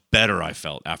how much better I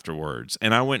felt afterwards.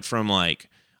 And I went from like,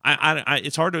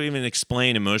 it's hard to even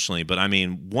explain emotionally, but I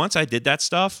mean, once I did that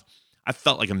stuff, I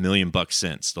felt like $1,000,000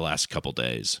 since the last couple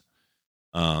days.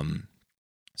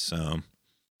 So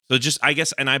just, I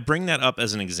guess, and I bring that up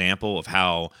as an example of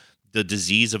how the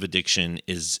disease of addiction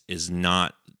is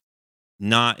not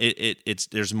it's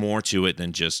there's more to it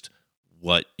than just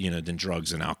than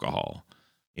drugs and alcohol.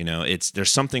 You know,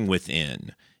 there's something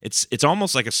within. It's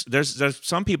almost like there's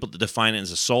some people that define it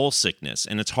as a soul sickness,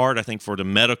 and it's hard, I think, for the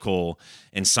medical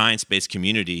and science-based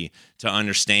community to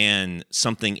understand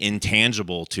something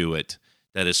intangible to it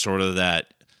that is sort of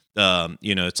that.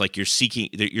 It's like you're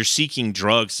seeking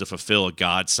drugs to fulfill a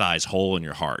God-sized hole in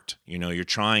your heart. You know, you're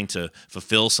trying to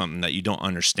fulfill something that you don't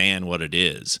understand what it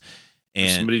is.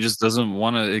 And somebody just doesn't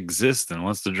want to exist and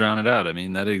wants to drown it out. I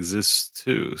mean, that exists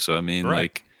too. So I mean,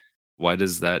 like, why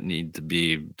does that need to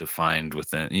be defined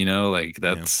within? You know, like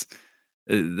that's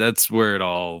where it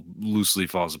all loosely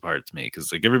falls apart to me,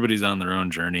 because like everybody's on their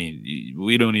own journey.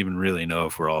 We don't even really know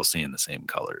if we're all seeing the same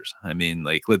colors. I mean,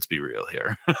 like, let's be real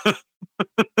here.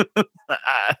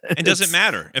 It doesn't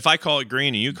matter if I call it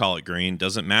green and you call it green.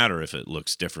 Doesn't matter if it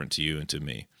looks different to you and to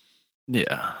me.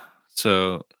 Yeah.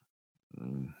 So,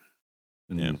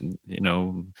 you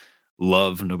know,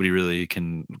 love, nobody really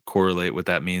can correlate what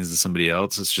that means to somebody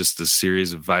else. It's just a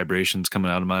series of vibrations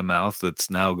coming out of my mouth that's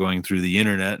now going through the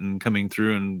internet and coming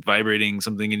through and vibrating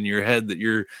something in your head that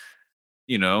you're,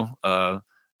 you know,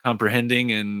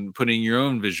 comprehending and putting your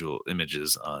own visual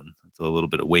images on. It's a little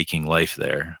bit of waking life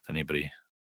there, if anybody.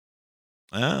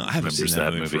 I haven't seen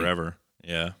that movie forever.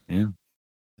 Yeah.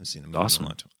 I've seen the movie awesome. a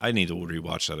lot. I need to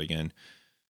rewatch that again.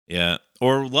 Yeah.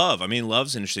 Or love. I mean,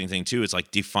 love's an interesting thing too. It's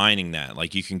like defining that.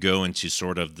 Like you can go into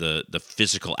sort of the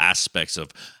physical aspects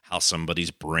of how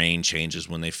somebody's brain changes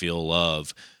when they feel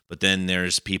love. But then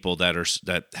there's people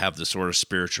that have the sort of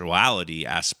spirituality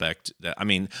aspect that, I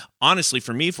mean, honestly,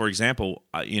 for me, for example,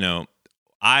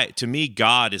 to me,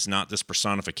 God is not this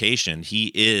personification.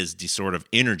 He is the sort of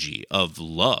energy of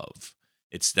love.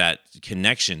 It's that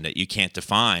connection that you can't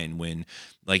define when,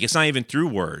 like, it's not even through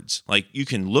words. Like, you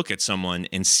can look at someone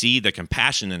and see the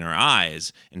compassion in their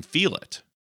eyes and feel it.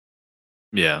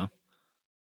 Yeah.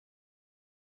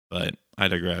 But I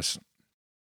digress.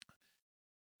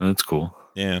 That's cool.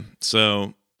 Yeah.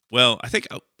 So, well, I think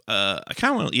I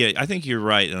kind of want to, I think you're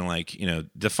right. And like,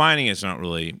 defining is not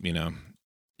really,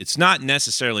 it's not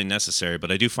necessarily necessary, but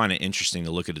I do find it interesting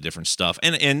to look at the different stuff.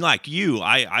 And like you,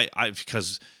 I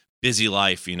because busy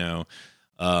life,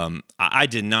 I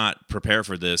did not prepare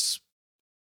for this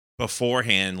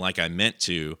beforehand like I meant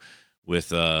to,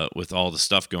 with all the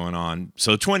stuff going on.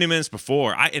 So 20 minutes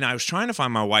before, I was trying to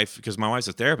find my wife because my wife's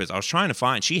a therapist. I was trying to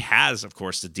find. She has, of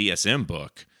course, the DSM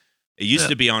book. It used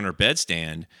to be on her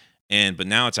bedstand, but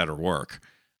now it's at her work.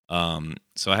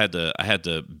 So I had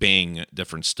to bing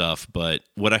different stuff. But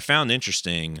what I found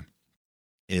interesting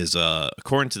is,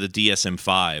 according to the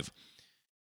DSM-5,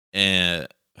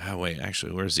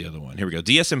 actually, where's the other one? Here we go.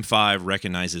 DSM-5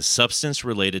 recognizes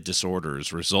substance-related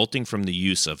disorders resulting from the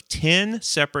use of 10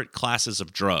 separate classes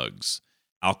of drugs: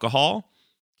 alcohol,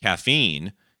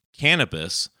 caffeine,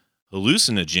 cannabis,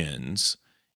 hallucinogens,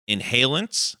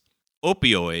 inhalants,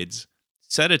 opioids,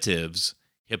 sedatives,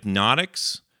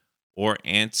 hypnotics or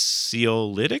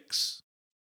anxiolytics,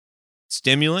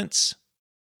 stimulants,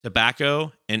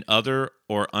 tobacco, and other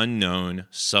or unknown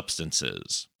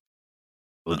substances.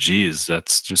 Well, geez,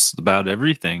 that's just about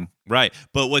everything. Right.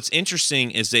 But what's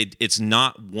interesting is that it's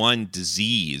not one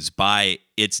disease by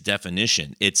its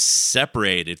definition. It's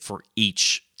separated for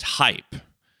each type.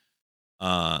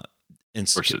 Of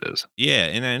course it is. Yeah,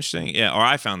 isn't that interesting? Yeah, or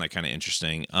I found that kind of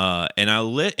interesting.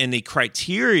 And the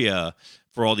criteria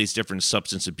for all these different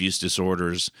substance abuse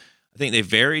disorders, I think they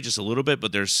vary just a little bit,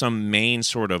 but there's some main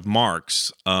sort of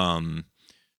marks,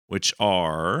 which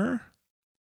are...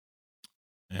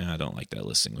 I don't like that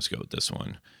listing. Let's go with this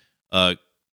one.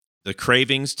 The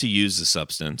cravings to use the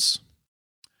substance,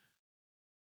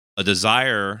 a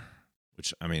desire,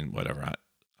 which, I mean, whatever.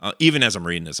 Even as I'm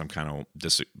reading this, I'm kind of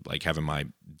having my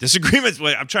disagreements.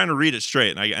 I'm trying to read it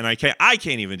straight, and I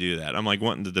can't even do that. I'm like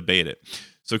wanting to debate it.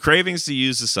 So cravings to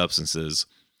use the substances,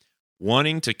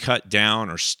 wanting to cut down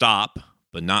or stop,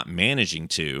 but not managing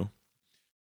to,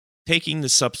 taking the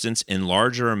substance in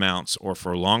larger amounts or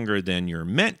for longer than you're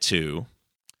meant to,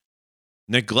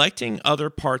 neglecting other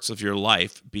parts of your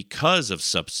life because of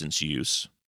substance use,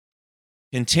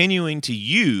 continuing to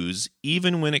use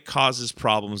even when it causes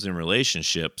problems in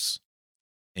relationships,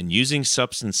 and using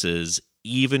substances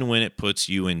even when it puts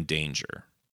you in danger.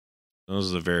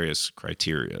 Those are the various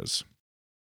criterias.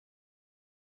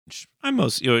 Which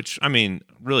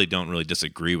really don't really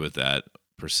disagree with that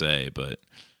per se, but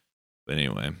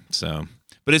anyway, so...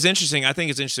 But it's interesting. I think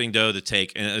it's interesting, though, to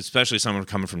take, and especially someone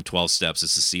coming from 12 Steps,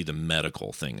 is to see the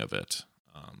medical thing of it.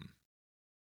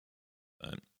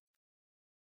 But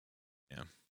yeah,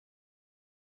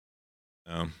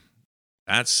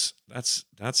 that's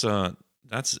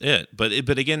it.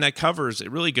 But again,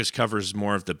 it really just covers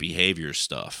more of the behavior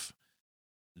stuff.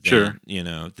 Sure.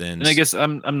 And I guess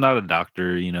I'm not a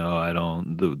doctor, I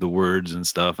don't the words and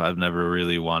stuff. I've never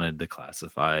really wanted to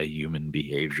classify human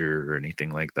behavior or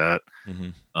anything like that.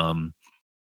 Mm-hmm.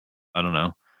 I don't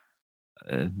know.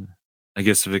 I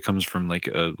guess if it comes from like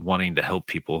wanting to help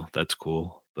people, that's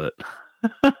cool. But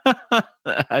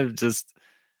I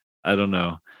don't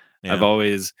know.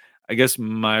 Yeah. I guess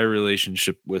my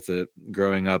relationship with it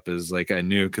growing up is like I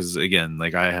knew, because again,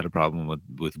 like I had a problem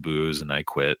with booze and I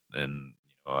quit, and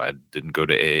I didn't go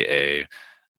to AA. It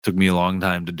took me a long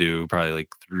time to do, probably like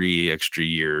 3 extra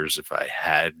years if I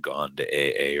had gone to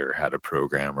AA or had a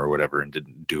program or whatever and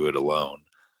didn't do it alone.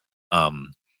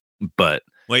 But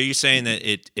well, are you saying that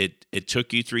it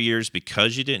took you 3 years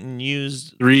because you didn't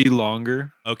use 3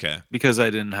 longer? Okay. Because I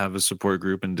didn't have a support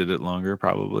group and did it longer,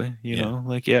 probably.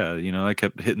 I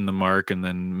kept hitting the mark and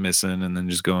then missing and then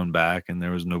just going back, and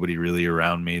there was nobody really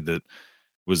around me that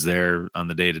was there on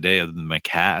the day to day other than my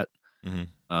cat. Mm-hmm.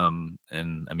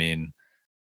 And I mean,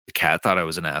 the cat thought I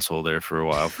was an asshole there for a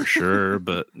while for sure,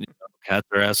 but cats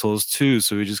are assholes too,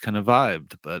 so we just kind of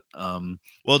vibed. But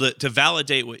well, to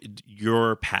validate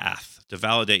your path,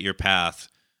 12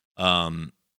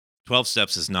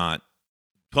 steps is not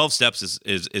 12 steps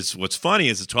is what's funny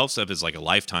is the 12 step is like a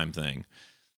lifetime thing.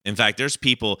 In fact, there's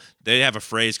people, they have a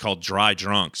phrase called dry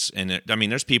drunks. And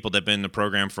there's people that have been in the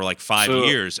program for like 5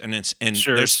 years and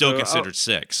sure, they're still considered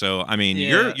sick. So,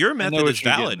 your method is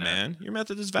valid, man. Your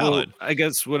method is valid. Well, I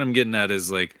guess what I'm getting at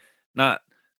is like,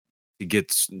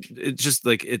 it just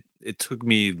like, it took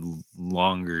me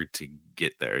longer to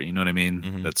get there. You know what I mean?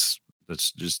 Mm-hmm. That's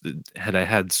just, had I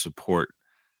had support,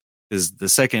 is the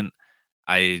second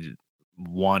I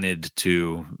wanted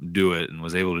to do it and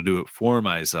was able to do it for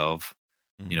myself,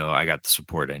 I got the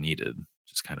support I needed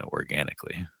just kind of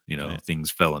organically, Right.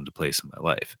 Things fell into place in my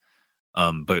life.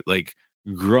 But like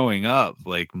growing up,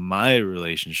 like my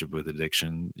relationship with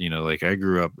addiction, like I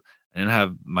grew up, I didn't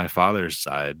have my father's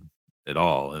side at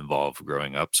all involved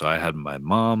growing up. So I had my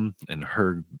mom and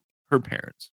her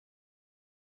parents,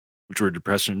 which were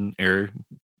Depression era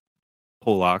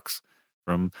Polacks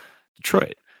from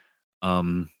Detroit.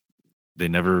 They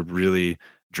never really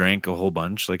drank a whole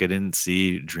bunch. Like I didn't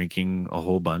see drinking a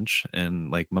whole bunch, and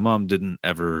like my mom didn't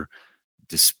ever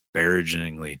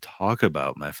disparagingly talk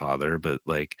about my father, but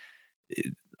like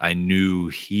I knew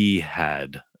he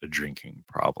had a drinking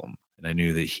problem, and I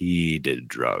knew that he did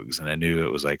drugs, and I knew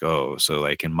it was like, oh, so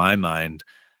like in my mind,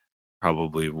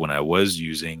 probably when I was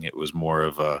using, it was more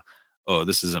of a, oh,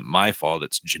 this isn't my fault,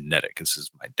 it's genetic. This is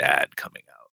my dad coming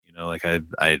out. Like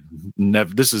I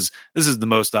never, this is the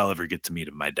most I'll ever get to meet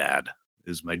of my dad,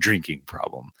 is my drinking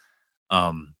problem.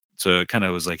 So it kind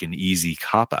of was like an easy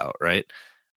cop out, right?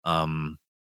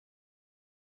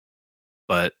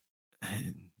 But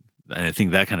I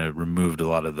think that kind of removed a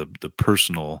lot of the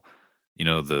personal,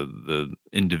 the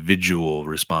individual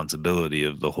responsibility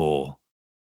of the whole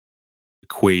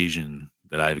equation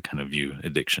that I kind of view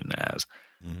addiction as.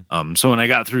 Mhm. So when I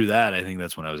got through that, I think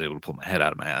that's when I was able to pull my head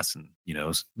out of my ass and,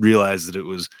 realize that it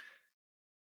was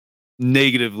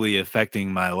negatively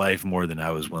affecting my life more than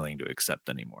I was willing to accept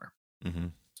anymore.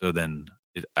 Mhm. So then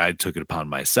I took it upon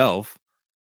myself,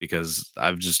 because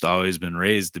I've just always been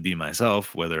raised to be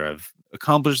myself. Whether I've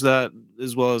accomplished that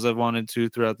as well as I've wanted to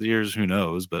throughout the years, who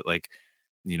knows? But like,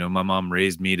 my mom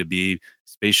raised me to be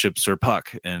spaceships or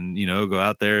Puck, and, go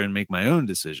out there and make my own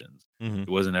decisions. Mhm. It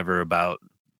wasn't ever about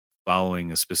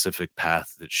following a specific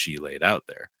path that she laid out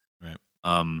there. Right.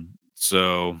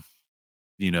 So,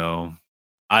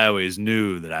 I always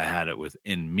knew that I had it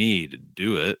within me to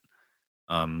do it.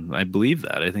 I believe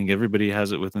that. I think everybody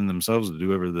has it within themselves to do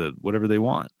whatever they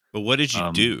want. But what did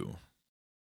you do?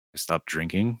 I stopped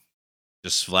drinking.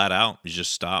 Just flat out, you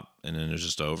just stop and then it's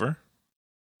just over?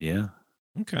 Yeah.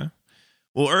 Okay.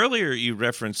 Well, earlier you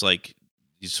referenced like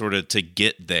you sort of to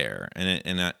get there,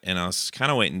 and I was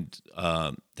kind of waiting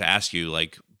to ask you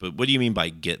like, but what do you mean by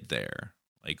get there?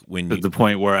 Like when To you, the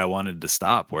point where I wanted to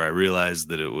stop, where I realized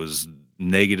that it was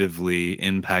negatively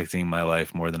impacting my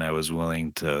life more than I was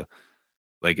willing to,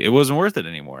 like, it wasn't worth it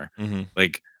anymore. Mhm.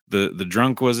 Like the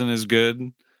drunk wasn't as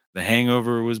good. The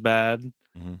hangover was bad.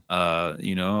 Mhm.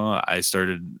 I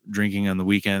started drinking on the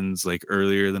weekends like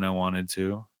earlier than I wanted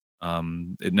to.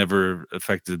 It never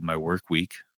affected my work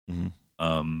week. Mhm.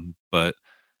 But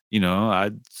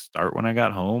I'd start when I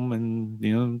got home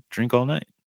and, drink all night.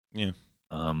 Yeah.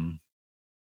 Um,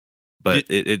 but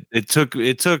it took,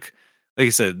 like I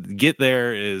said, get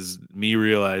there is me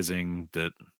realizing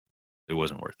that it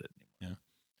wasn't worth it. Yeah.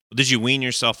 Did you wean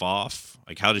yourself off?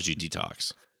 Like how did you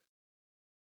detox?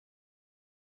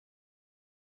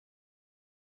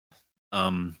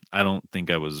 I don't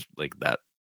think I was like that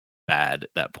bad at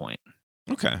that point.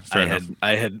 Okay, fair enough.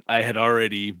 I had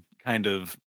already kind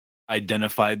of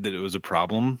identified that it was a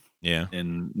problem, Yeah.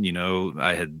 and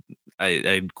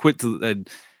I quit to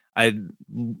I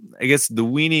guess the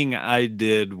weaning I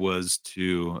did was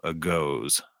to a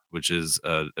Goes, which is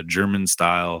a German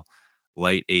style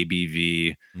light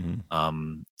ABV,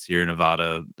 Mhm. Sierra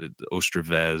Nevada, the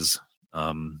Ostervez.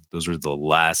 Those were the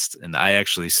last, and I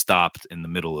actually stopped in the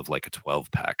middle of like a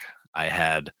 12 pack. I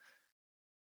had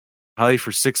probably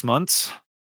for 6 months,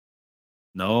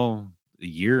 no, a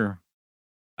year,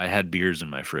 I had beers in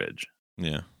my fridge.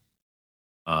 Yeah.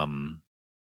 Um,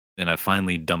 and I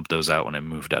finally dumped those out when I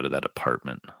moved out of that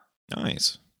apartment.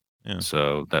 Nice. Yeah.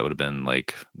 So that would have been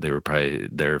like they were probably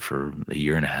there for a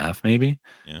year and a half, maybe.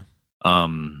 Yeah.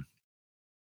 Um,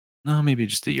 no, maybe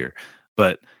just a year.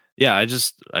 But yeah, I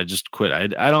just quit. I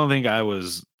don't think I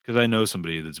was, because I know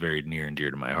somebody that's very near and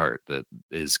dear to my heart that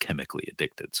is chemically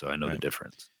addicted, so I know the Right.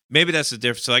 difference. Maybe that's the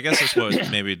difference. So I guess that's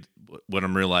what maybe what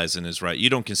I'm realizing is right. You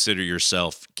don't consider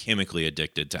yourself chemically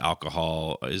addicted to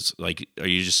alcohol. Is like, are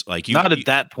you just like you? Not you- at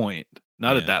that point.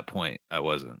 Not Yeah. at that point. I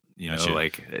wasn't. Gotcha.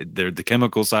 Like the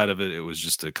chemical side of it. It was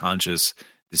just a conscious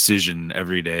decision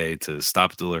every day to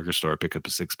stop at the liquor store, pick up a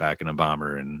 6-pack and a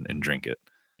bomber, and drink it.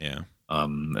 Yeah.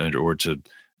 Or to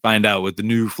find out what the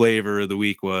new flavor of the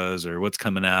week was, or what's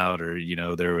coming out, or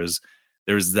there was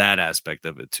that aspect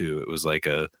of it too. It was like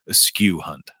a skew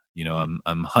hunt.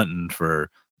 I'm hunting for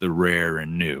the rare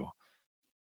and new.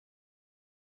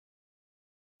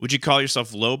 Would you call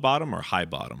yourself low bottom or high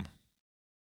bottom?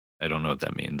 I don't know what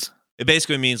that means. It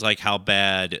basically means like how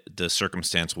bad the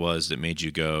circumstance was that made you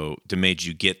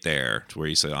get there to where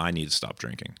you said, I need to stop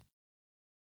drinking.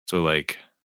 So like,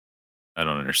 I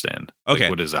don't understand. Okay. Like,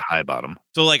 what is a high bottom?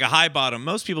 So like a high bottom,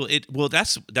 most people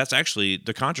that's actually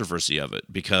the controversy of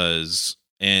it because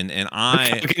and How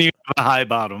I can you have a high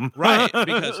bottom? Right,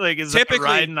 because like, is typically- that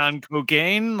riding on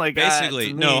cocaine? Like, basically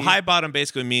to no, me- high bottom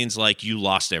basically means like you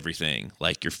lost everything.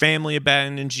 Like your family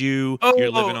abandoned you, Oh, you're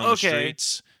living on the okay.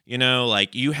 streets.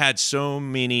 Like you had so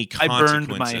many I consequences.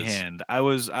 burned my hand. I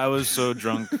was so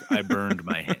drunk, I burned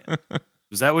my hand.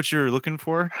 Was that what you're looking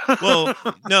for? Well,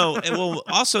 no, and we'll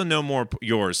also know more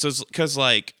yours. So, because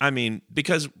like, I mean,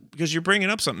 because because you're bringing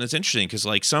up something that's interesting, because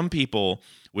like some people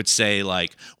would say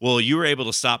like, well, you were able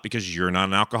to stop because you're not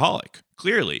an alcoholic.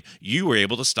 Clearly, you were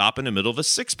able to stop in the middle of a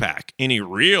six-pack. Any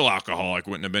real alcoholic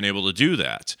wouldn't have been able to do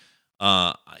that.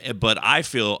 But I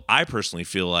personally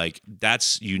feel like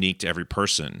that's unique to every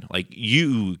person. Like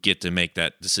you get to make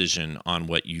that decision on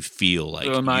what you feel like.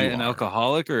 So am I an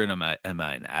alcoholic or am I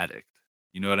an addict?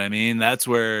 You know what I mean? That's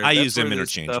where I use them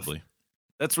interchangeably.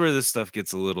 That's where this stuff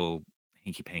gets a little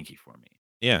hanky-panky for me.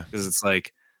 Yeah. Because it's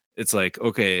like,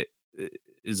 okay,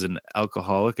 is an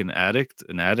alcoholic an addict?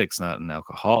 An addict's not an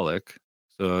alcoholic.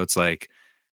 So it's like,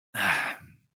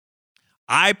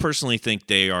 I personally think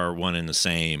they are one and the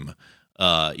same,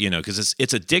 because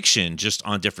it's addiction just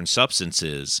on different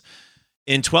substances.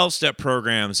 In 12-step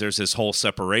programs, there's this whole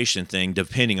separation thing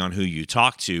depending on who you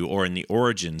talk to or in the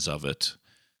origins of it.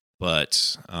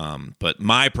 But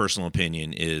my personal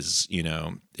opinion is,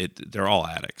 they're all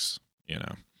addicts,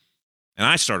 And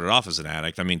I started off as an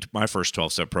addict. I mean, my first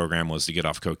 12-step program was to get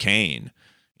off cocaine,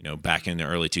 back in the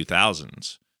early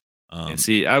 2000s. And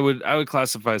see, I would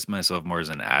classify myself more as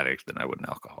an addict than I would an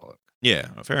alcoholic. Yeah,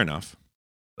 fair enough.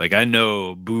 Like I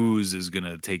know booze is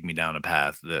gonna take me down a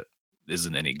path that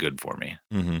isn't any good for me.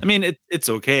 Mm-hmm. I mean, it's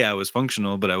okay. I was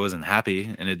functional, but I wasn't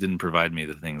happy, and it didn't provide me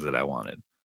the things that I wanted.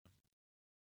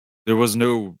 There was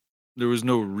no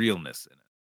realness in it.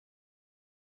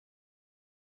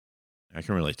 I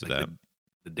can relate to that.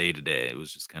 The day to day, it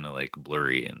was just kind of like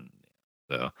blurry, and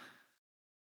so,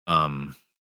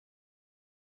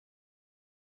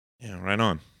 yeah, right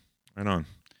on.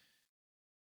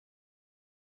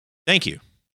 Thank you.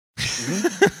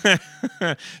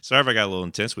 Mm-hmm. Sorry if I got a little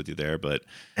intense with you there, but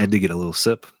I had to get a little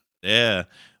sip. Yeah,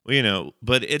 well,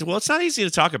 but it's not easy to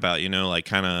talk about, like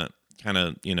kind of,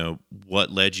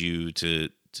 what led you to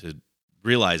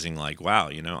realizing like, wow,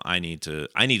 I need to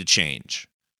change.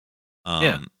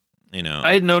 Yeah,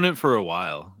 I had known it for a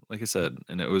while, like I said,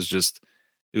 and it was a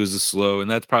slow, and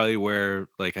that's probably where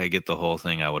like I get the whole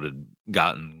thing. I would have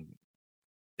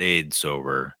stayed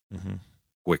sober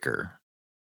quicker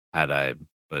had I,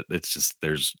 but it's just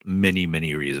there's many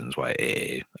reasons why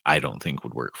AA I don't think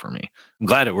would work for me. I'm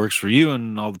glad it works for you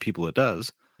and all the people it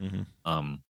does.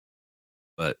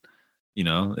 But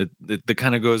it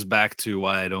kind of goes back to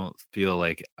why I don't feel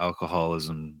like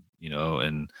alcoholism,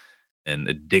 and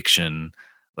addiction,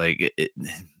 like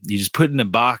you just put in a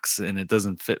box and it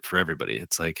doesn't fit for everybody.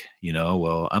 It's like,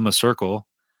 well, I'm a circle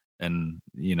and,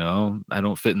 I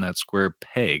don't fit in that square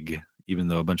peg, even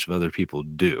though a bunch of other people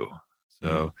do.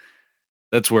 So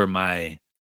that's where my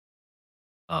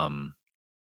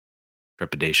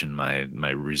trepidation, my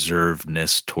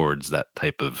reservedness towards that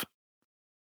type of,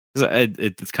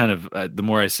 it's kind of the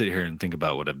more I sit here and think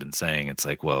about what I've been saying, it's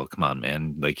like, well, come on,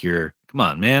 man, come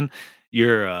on, man,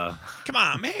 you're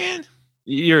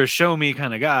a show me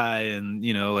kind of guy, and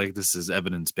like this is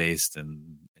evidence based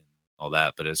and all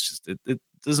that, but it's just it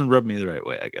doesn't rub me the right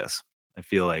way. I guess I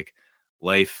feel like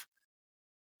life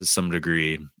to some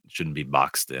degree shouldn't be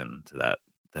boxed in to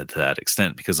that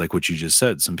extent, because like what you just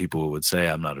said, some people would say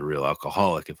I'm not a real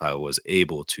alcoholic if I was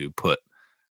able to put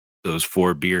those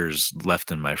 4 beers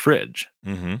left in my fridge.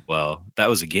 Well, that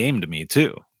was a game to me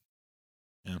too.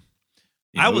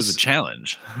 Yeah, it was a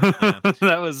challenge. Yeah.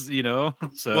 That was,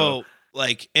 so well,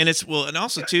 like, and it's and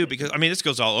also too, because I mean this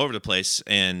goes all over the place,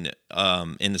 and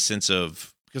in the sense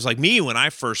of, because like me, when I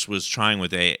first was trying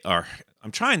with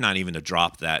I'm trying not even to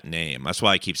drop that name. That's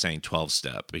why I keep saying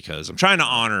 12-step, because I'm trying to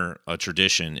honor a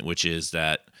tradition, which is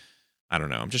that, I don't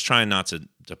know, I'm just trying not to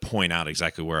point out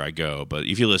exactly where I go, but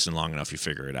if you listen long enough, you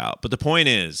figure it out. But the point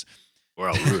is, or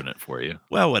I'll ruin it for you.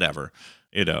 Well, whatever,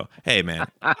 hey man,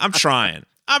 I'm trying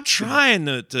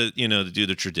to do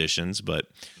the traditions, but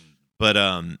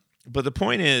the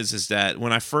point is that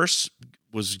when I first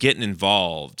was getting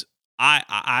involved,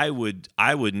 I would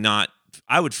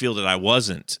feel that I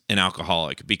wasn't an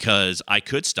alcoholic because I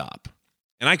could stop.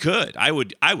 And I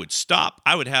would stop.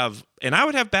 I would have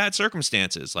bad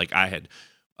circumstances. Like I had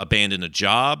abandoned a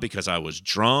job because I was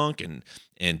drunk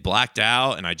and blacked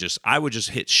out. And I would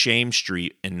just hit Shame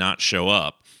Street and not show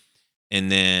up.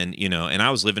 And then, and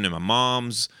I was living in my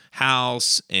mom's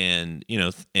house and,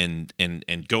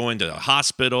 and going to the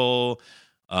hospital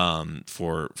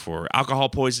for alcohol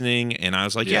poisoning. And I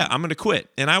was like, yeah, I'm going to quit.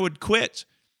 And I would quit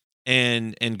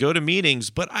and go to meetings.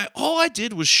 But all I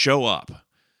did was show up.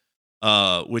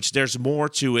 Which there's more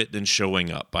to it than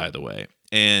showing up, by the way.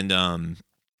 And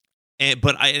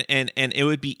it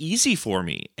would be easy for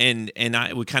me. And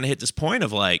I would kind of hit this point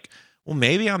of like, well,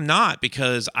 maybe I'm not,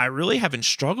 because I really haven't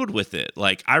struggled with it.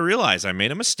 Like I realize I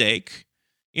made a mistake,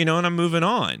 and I'm moving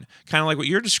on, kind of like what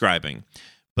you're describing.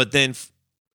 But then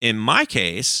in my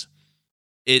case,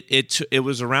 it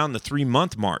was around the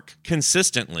 3-month mark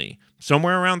consistently.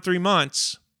 Somewhere around 3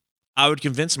 months, I would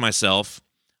convince myself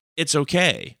it's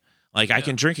okay. Like I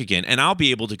can drink again and I'll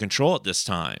be able to control it this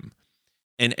time.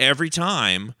 And every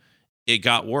time it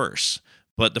got worse.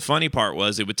 But the funny part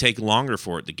was it would take longer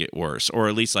for it to get worse, or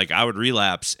at least like I would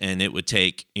relapse and it would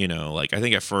take, like I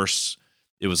think at first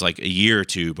it was like a year or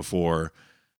two before,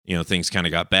 things kind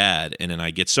of got bad. And then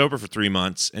I'd get sober for 3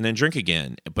 months and then drink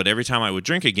again. But every time I would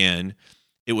drink again,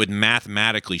 it would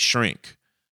mathematically shrink,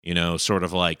 sort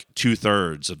of like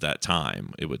 2/3 of that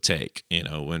time it would take,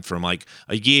 went from like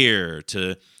a year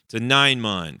to 9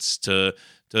 months to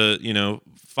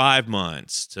 5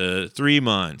 months to 3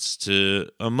 months to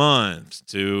a month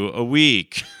to a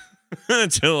week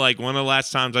until like one of the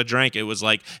last times I drank, it was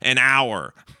like an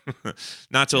hour.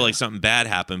 Not till like something bad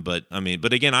happened, but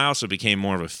again, I also became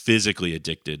more of a physically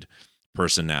addicted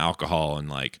person to alcohol. And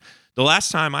like the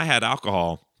last time I had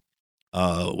alcohol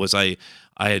was I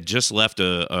had just left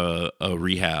a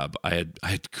rehab.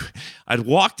 I'd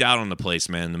walked out on the place,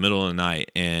 man, in the middle of the night,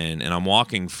 and I'm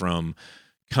walking from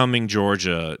Cumming,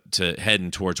 Georgia, to heading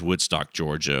towards Woodstock,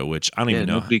 Georgia, which I don't even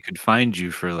know. Nobody could find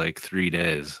you for like 3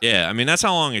 days. Yeah, that's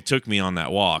how long it took me on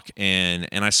that walk. And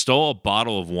I stole a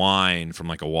bottle of wine from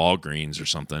like a Walgreens or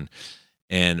something,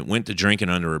 and went to drinking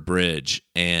under a bridge.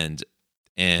 And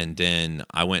then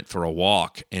I went for a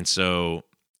walk. And so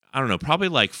I don't know, probably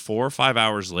like 4 or 5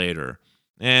 hours later,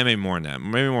 maybe more than that,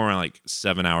 maybe more like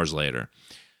 7 hours later,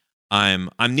 I'm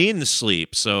needing to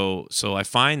sleep. So I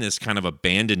find this kind of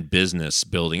abandoned business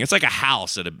building. It's like a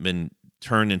house that had been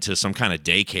turned into some kind of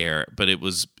daycare, but it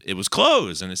was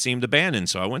closed and it seemed abandoned.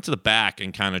 So I went to the back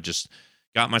and kind of just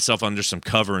got myself under some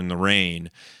cover in the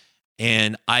rain.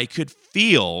 And I could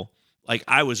feel like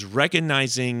I was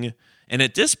recognizing, and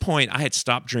at this point I had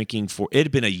stopped drinking it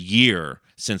had been a year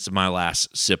since my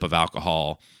last sip of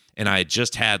alcohol. And I had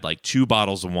just had like 2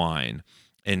 bottles of wine.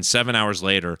 And 7 hours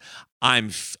later, I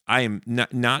am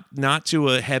not to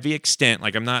a heavy extent,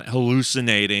 like I'm not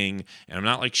hallucinating and I'm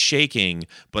not like shaking,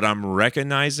 but I'm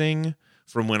recognizing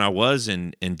from when I was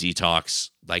in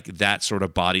detox, like that sort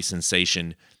of body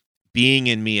sensation being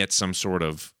in me at some sort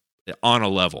of on a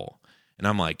level. And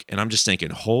I'm just thinking,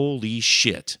 holy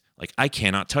shit, like I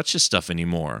cannot touch this stuff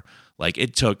anymore. Like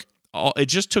it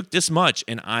just took this much.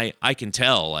 And I can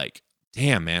tell, like,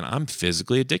 damn, man, I'm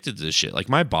physically addicted to this shit. Like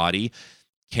my body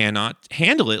cannot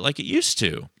handle it like it used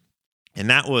to. And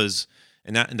that was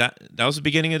the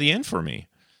beginning of the end for me.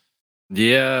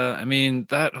 Yeah,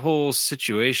 that whole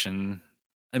situation,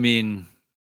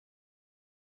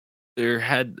 there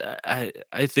had I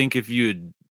think if you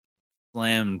had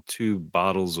slammed 2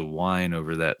 bottles of wine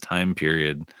over that time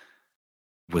period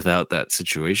without that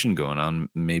situation going on,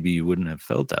 maybe you wouldn't have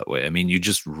felt that way. You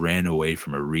just ran away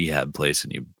from a rehab place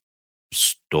and you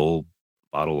stole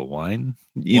bottle of wine,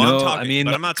 but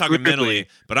I'm not talking mentally,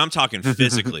 but I'm talking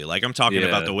physically. Like I'm talking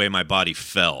about the way my body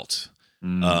felt,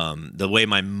 the way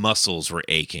my muscles were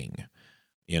aching,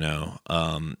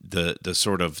 the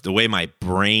sort of the way my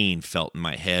brain felt in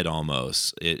my head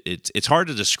almost. It's hard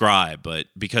to describe, but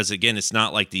because again, it's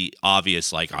not like the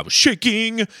obvious, like I was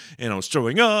shaking and I was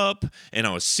throwing up and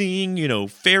I was seeing,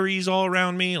 fairies all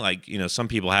around me. Like, some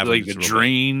people have like a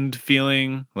drained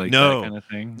feeling, like that kind of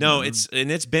thing. No,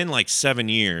 it's been like 7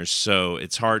 years. So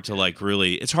it's hard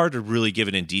to really give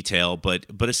it in detail, but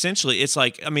essentially it's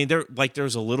like,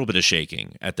 there's a little bit of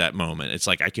shaking at that moment. It's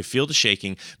like, I could feel the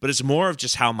shaking, but it's more of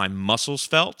just how my muscles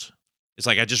felt. It's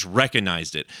like I just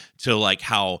recognized it to like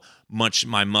how much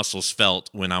my muscles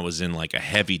felt when I was in like a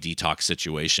heavy detox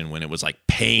situation, when it was like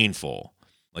painful,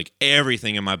 like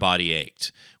everything in my body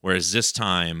ached. Whereas this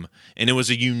time, and it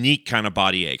was a unique kind of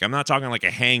body ache. I'm not talking like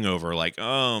a hangover, like,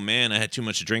 oh man, I had too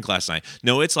much to drink last night.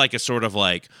 No, it's like a sort of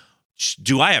like,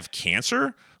 do I have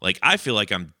cancer? Like I feel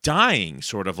like I'm dying,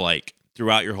 sort of like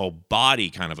throughout your whole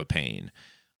body kind of a pain.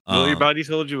 Well, your body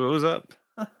told you what was up.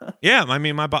 Yeah,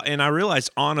 my body, and I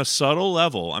realized on a subtle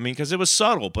level, because it was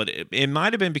subtle, but it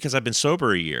might have been because I've been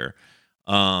sober a year,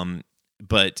 but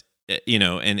I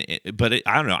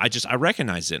don't know, I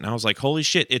recognized it, and I was like, holy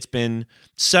shit, it's been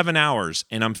 7 hours,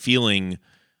 and I'm feeling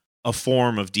a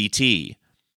form of DT,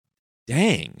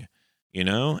 dang,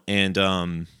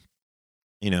 and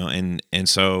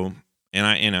so and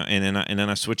then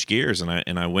I switched gears,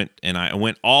 and I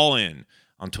went all in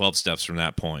on 12 steps from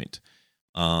that point.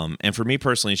 And for me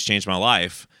personally, it's changed my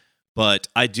life. But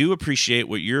I do appreciate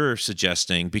what you're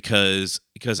suggesting because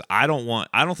I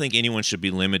don't think anyone should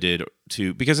be limited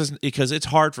to, because it's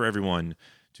hard for everyone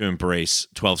to embrace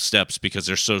 12 steps because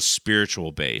they're so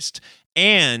spiritual based.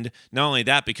 And not only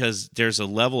that, because there's a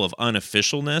level of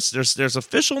unofficialness. There's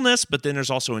officialness, but then there's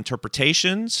also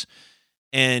interpretations.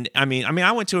 And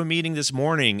I went to a meeting this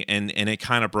morning, and it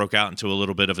kind of broke out into a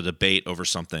little bit of a debate over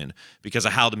something because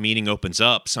of how the meeting opens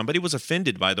up. Somebody was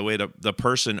offended by the way the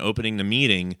person opening the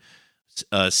meeting,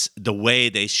 the way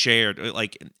they shared,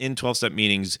 like in 12-step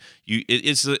meetings,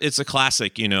 it's a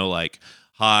classic, like,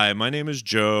 "Hi, my name is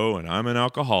Joe, and I'm an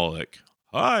alcoholic.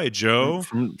 Hi, Joe."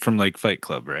 From like Fight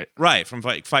Club, right? Right, from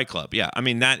Fight Club. Yeah,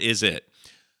 that is it.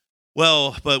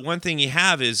 Well, but one thing you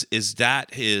have is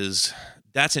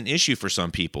that's an issue for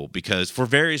some people because for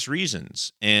various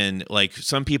reasons, and like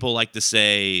some people like to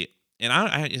say, and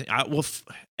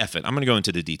F it, I'm going to go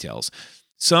into the details.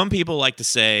 Some people like to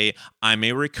say I'm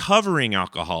a recovering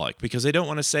alcoholic because they don't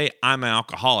want to say I'm an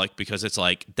alcoholic because it's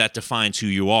like that defines who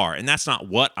you are, and that's not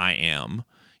what I am.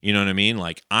 You know what I mean?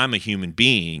 Like, I'm a human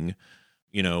being,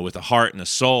 with a heart and a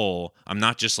soul. I'm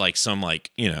not just like some, like,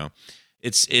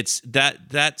 that's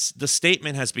the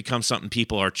statement has become something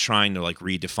people are trying to like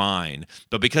redefine,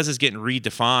 but because it's getting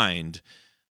redefined,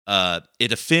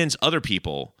 it offends other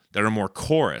people that are more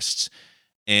chorists.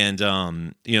 And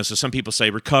so some people say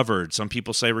recovered, some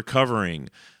people say recovering,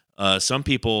 some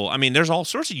people, there's all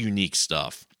sorts of unique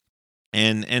stuff.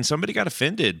 And somebody got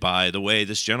offended by the way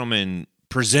this gentleman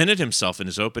presented himself in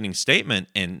his opening statement,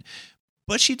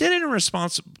 but she did it in a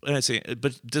responsible.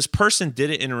 But this person did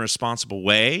it in a responsible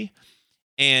way,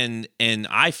 and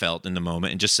I felt in the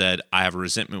moment and just said, I have a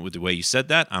resentment with the way you said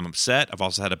that. I'm upset. I've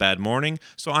also had a bad morning,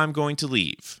 so I'm going to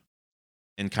leave,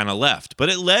 and kind of left. But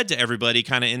it led to everybody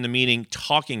kind of in the meeting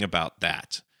talking about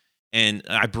that, and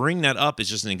I bring that up as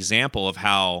just an example of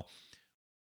how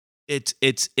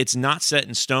it's not set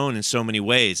in stone in so many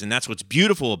ways, and that's what's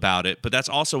beautiful about it. But that's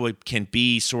also what can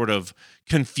be sort of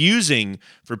confusing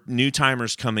for new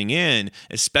timers coming in,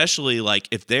 especially like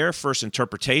if their first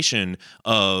interpretation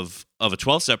of a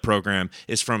 12-step program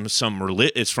is from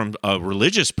from a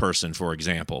religious person, for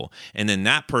example, and then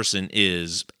that person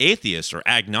is atheist or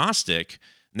agnostic.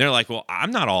 And they're like, well,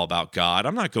 I'm not all about God.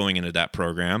 I'm not going into that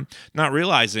program, not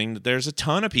realizing that there's a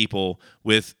ton of people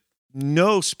with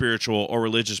no spiritual or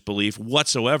religious belief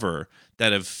whatsoever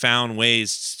that have found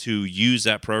ways to use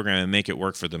that program and make it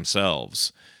work for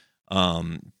themselves.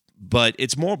 But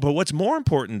what's more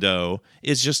important though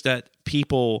is just that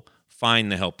people find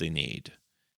the help they need.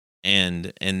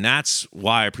 And that's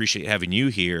why I appreciate having you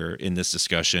here in this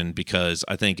discussion, because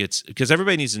I think because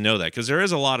everybody needs to know that, because there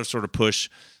is a lot of sort of push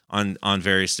on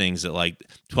various things that like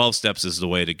 12 steps is the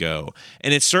way to go.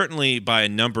 And it certainly by a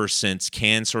number sense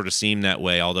can sort of seem that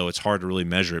way, although it's hard to really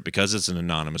measure it because it's an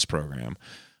anonymous program.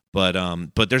 But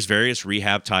there's various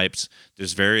rehab types.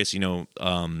 There's various,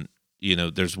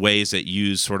 there's ways that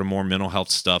use sort of more mental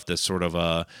health stuff that's sort of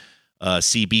a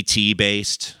CBT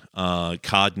based,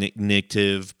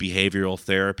 cognitive behavioral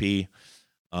therapy,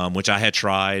 which I had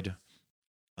tried.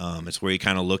 It's where you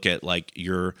kind of look at like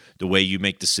the way you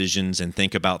make decisions and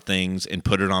think about things and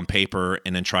put it on paper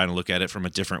and then try to look at it from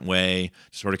a different way,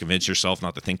 sort of convince yourself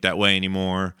not to think that way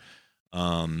anymore.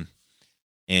 And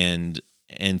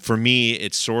for me,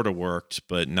 it sort of worked,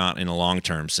 but not in a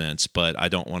long-term sense. But I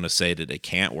don't want to say that it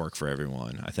can't work for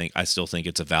everyone. I still think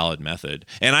it's a valid method.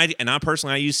 And I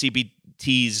personally, I use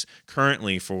CBTs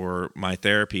currently for my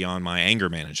therapy on my anger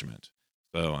management.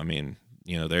 So,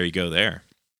 there you go there.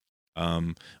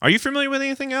 Are you familiar with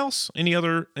anything else? Any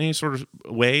sort of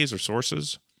ways or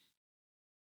sources?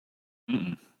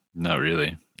 Not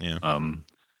really. Yeah.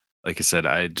 Like I said,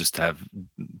 I just have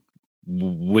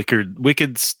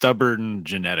wicked stubborn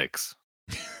genetics.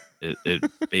 It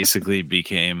basically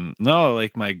became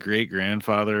like my great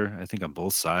grandfather. I think on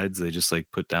both sides, they just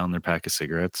like put down their pack of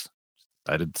cigarettes.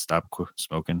 I did stop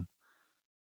smoking.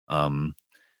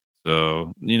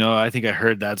 So, I think I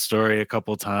heard that story a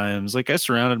couple times. Like I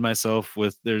surrounded myself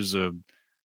with, there's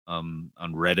on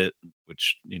Reddit,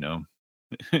 which,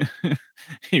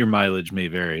 your mileage may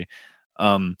vary.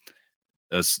 A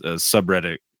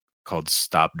subreddit called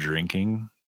Stop Drinking,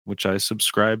 which I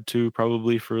subscribed to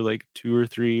probably for like 2 or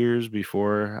 3 years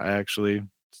before I actually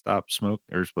stopped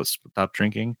stop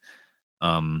drinking.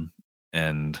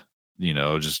 And,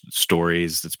 just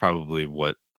stories. That's probably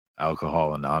what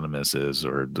Alcohol Anonymous is,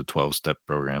 or the 12-step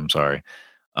program. Sorry.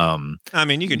 You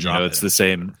can drop it. It's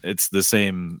the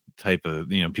same type of,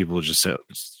 people just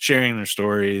sharing their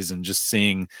stories and just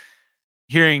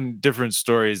hearing different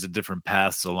stories at different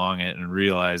paths along it, and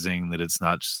realizing that it's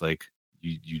not just like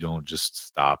you don't just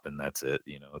stop and that's it.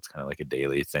 It's kind of like a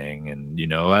daily thing. And,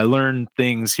 I learned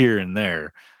things here and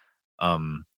there.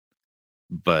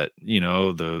 But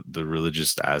the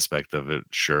religious aspect of it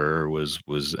sure was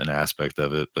an aspect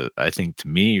of it, but I think to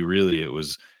me really it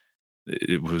was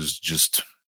just,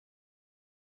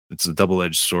 it's a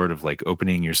double-edged sword of like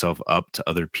opening yourself up to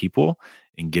other people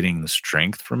in getting the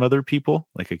strength from other people.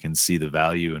 Like I can see the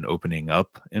value in opening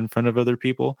up in front of other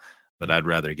people, but I'd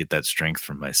rather get that strength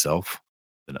from myself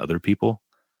than other people.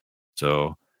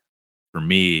 So for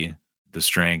me, the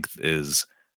strength is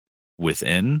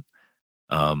within,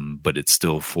 but it's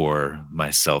still for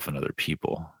myself and other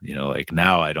people. Like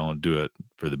now I don't do it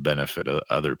for the benefit of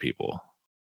other people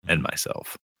and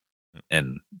myself.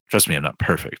 And trust me, I'm not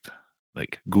perfect.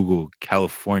 Like Google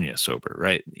California sober,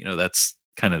 right? That's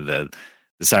kind of the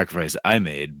sacrifice I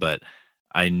made, but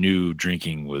I knew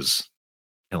drinking was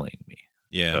killing me.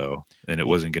 Yeah. So, and it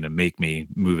wasn't going to make me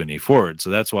move any forward. So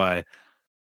that's why,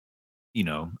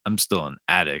 I'm still an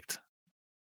addict.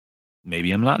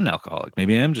 Maybe I'm not an alcoholic.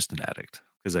 Maybe I am just an addict,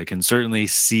 because I can certainly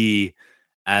see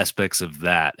aspects of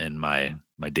that in my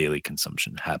daily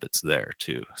consumption habits there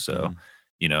too. So,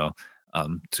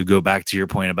 to go back to your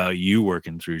point about you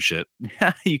working through shit,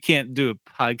 you can't do a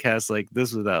podcast like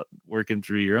this without working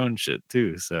through your own shit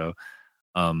too. So,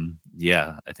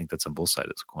 yeah, I think that's on both sides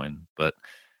of the coin. But,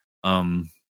 well,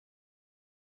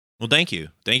 thank you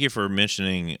for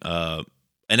mentioning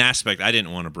an aspect I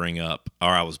didn't want to bring up, or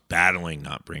I was battling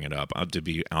not bring it up. To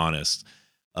be honest,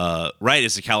 right,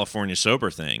 it's the California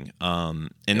sober thing, and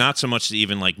not so much to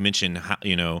even like mention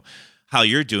how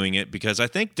you're doing it, because I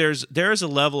think there is a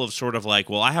level of sort of like,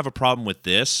 well, I have a problem with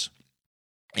this,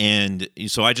 and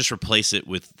so I just replace it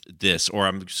with this, or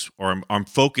I'm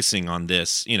focusing on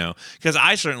this, because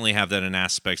I certainly have that in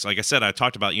aspects. Like I said, I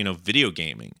talked about video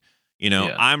gaming.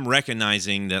 I'm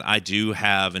recognizing that I do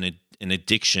have an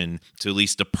addiction to at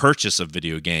least the purchase of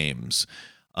video games,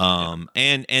 and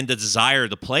the desire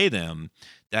to play them,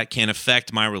 that can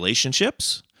affect my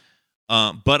relationships.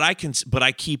 But I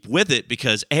keep with it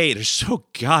because A, they're so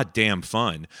goddamn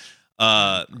fun.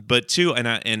 But two, and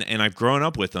I've grown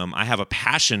up with them. I have a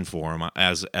passion for them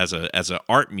as an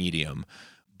art medium,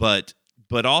 but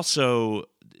also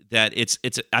that it's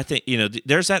I think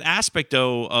there's that aspect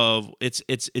though of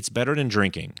it's better than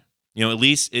drinking. At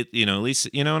least you know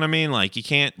what I mean? Like you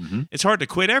can't. Mm-hmm. It's hard to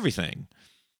quit everything.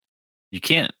 You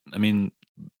can't. I mean,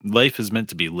 life is meant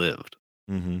to be lived.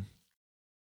 Mm-hmm.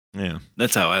 Yeah,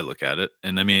 that's how I look at it.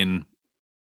 And I mean,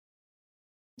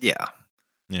 yeah.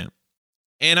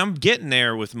 And I'm getting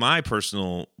there with my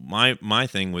personal my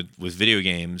thing with video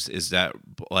games is that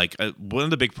like one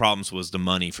of the big problems was the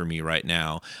money for me right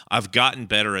now. I've gotten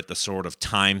better at the sort of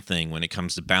time thing when it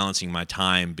comes to balancing my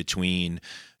time between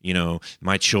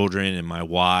my children and my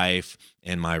wife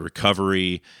and my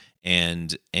recovery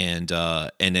and then,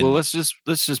 well, let's just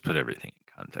put everything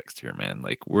in context here, man.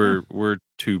 Like we're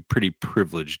two pretty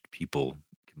privileged people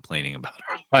complaining about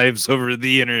our lives over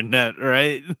the internet,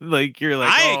 right? Like you're like,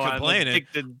 I ain't complaining.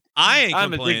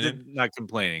 I'm addicted, not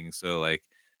complaining. So like,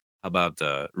 how about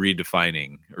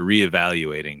redefining or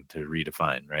reevaluating to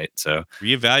redefine, right? So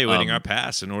reevaluating our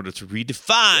past in order to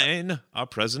redefine our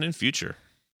present and future.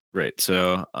 Right.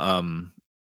 So I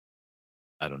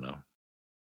don't know.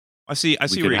 I see.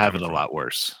 We could have it a lot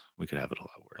worse.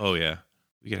 Oh yeah,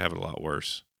 we could have it a lot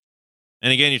worse.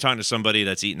 And again, you're talking to somebody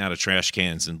that's eaten out of trash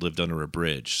cans and lived under a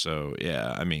bridge. So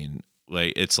yeah, I mean,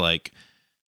 like it's like,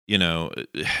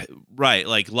 right?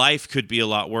 Like life could be a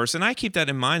lot worse, and I keep that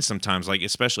in mind sometimes. Like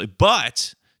especially,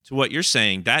 but to what you're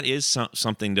saying, that is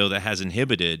something though that has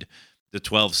inhibited the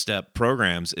 12-step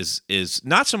programs. Is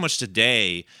not so much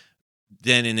today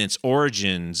than in its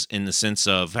origins, in the sense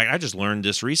of, in fact, I just learned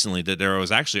this recently that there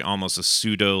was actually almost a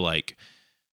pseudo like.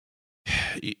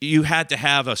 You had to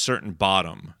have a certain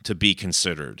bottom to be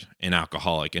considered an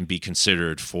alcoholic and be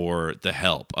considered for the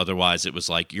help. Otherwise, it was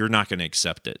like you're not going to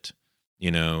accept it.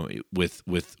 With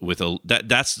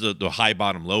that's the high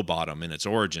bottom, low bottom in its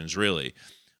origins, really.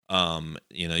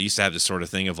 Used to have this sort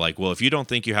of thing of like, well, if you don't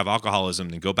think you have alcoholism,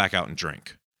 then go back out and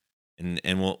drink, and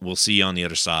we'll see you on the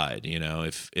other side.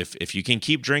 If you can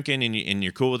keep drinking and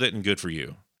you're cool with it, and good for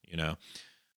you.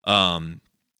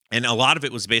 And a lot of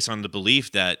it was based on the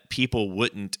belief that people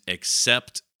wouldn't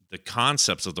accept the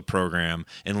concepts of the program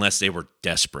unless they were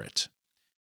desperate.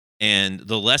 And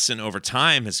the lesson over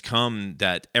time has come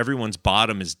that everyone's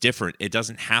bottom is different. It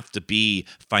doesn't have to be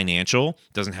financial,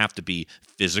 doesn't have to be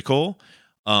physical.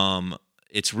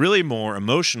 It's really more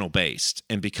emotional based.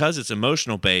 And because it's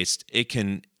emotional based, it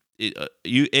can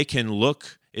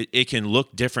look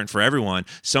different for everyone.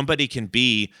 Somebody can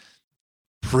be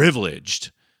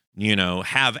privileged,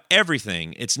 have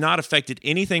everything. It's not affected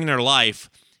anything in their life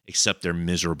except they're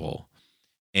miserable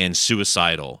and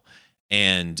suicidal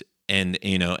and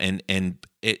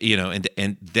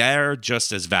they're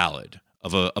just as valid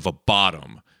of a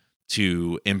bottom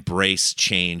to embrace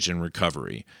change and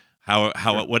recovery.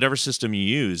 how whatever system you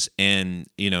use. And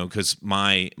because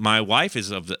my wife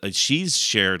is she's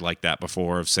shared like that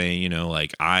before, of saying,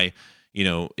 like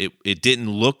it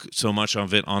didn't look so much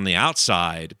of it on the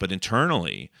outside, but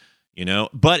internally,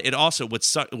 but it also, what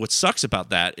sucks about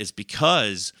that is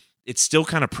because it's still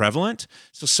kind of prevalent.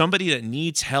 So somebody that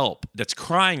needs help, that's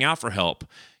crying out for help,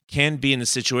 can be in a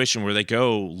situation where they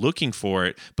go looking for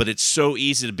it, but it's so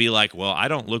easy to be like, well, I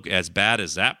don't look as bad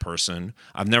as that person.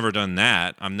 I've never done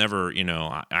that. I'm never,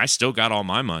 I still got all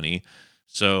my money.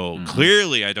 So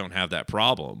clearly I don't have that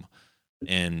problem.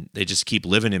 And they just keep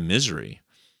living in misery.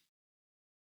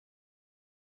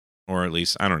 Or at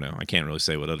least, I don't know. I can't really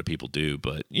say what other people do,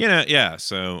 but yeah.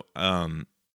 So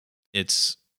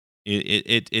it's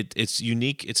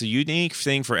unique. It's a unique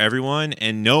thing for everyone,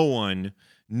 and no one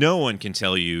can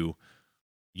tell you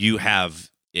have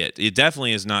it. It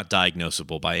definitely is not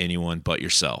diagnosable by anyone but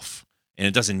yourself. And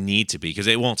it doesn't need to be, because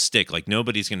it won't stick. Like,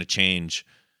 nobody's going to change.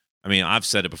 I mean, I've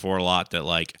said it before a lot that,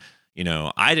 like,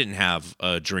 I didn't have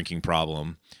a drinking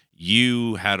problem.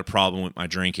 You had a problem with my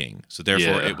drinking. So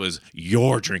therefore it was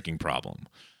your drinking problem.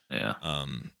 Yeah.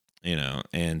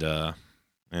 And yeah.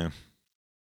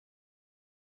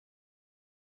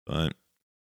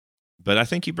 But I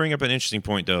think you bring up an interesting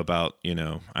point, though, about, I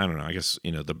don't know, I guess,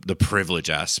 the privilege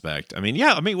aspect. I mean,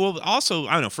 yeah, well, also,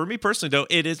 I don't know, for me personally, though,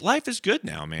 life is good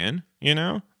now, man.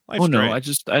 Life's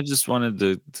great. I just wanted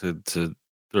to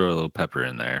throw a little pepper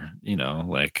in there,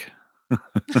 like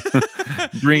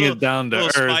bring it down to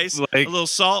earth, spice, like a little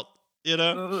salt,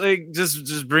 like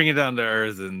just bring it down to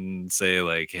earth and say,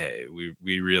 like, hey,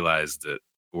 we realized that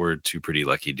we're two pretty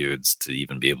lucky dudes to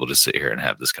even be able to sit here and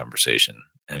have this conversation.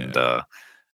 And could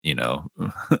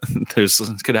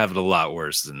have it a lot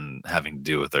worse than having to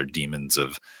deal with our demons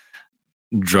of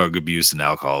drug abuse and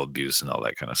alcohol abuse and all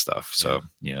that kind of stuff. So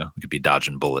we could be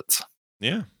dodging bullets.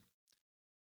 Yeah.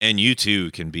 And you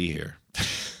too can be here.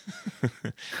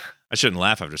 I shouldn't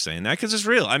laugh after saying that, because it's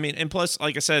real. I mean, and plus,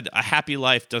 like I said, a happy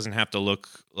life doesn't have to look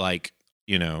like,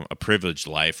 a privileged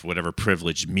life, whatever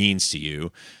privilege means to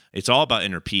you. It's all about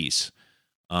inner peace.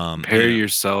 Compare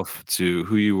yourself to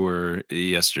who you were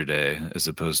yesterday as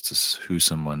opposed to who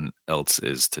someone else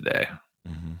is today.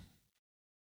 Mm-hmm.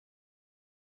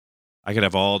 I could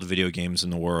have all the video games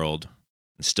in the world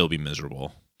and still be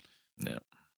miserable. Yeah.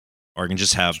 Or I can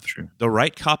just have the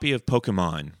right copy of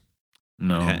Pokemon.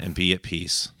 No. And be at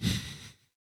peace.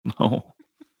 No.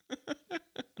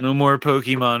 No more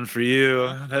Pokemon for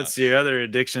you. That's your other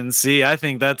addiction. See, I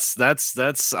think that's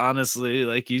honestly,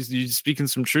 like, you speaking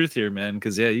some truth here, man.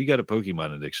 Because you got a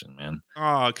Pokemon addiction, man.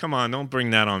 Oh, come on! Don't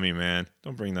bring that on me, man.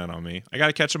 Don't bring that on me. I got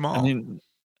to catch them all. I mean,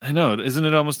 I know. Isn't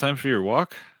it almost time for your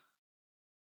walk?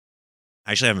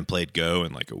 I actually haven't played Go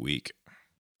in like a week.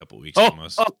 Couple weeks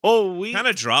almost. We kind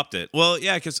of dropped it. Well,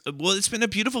 yeah, because it's been a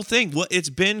beautiful thing. What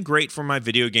it's been great for my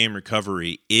video game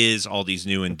recovery is all these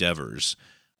new endeavors.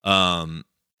 Sorry.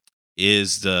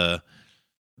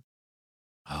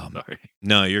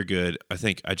 No, you're good. I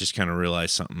think I just kind of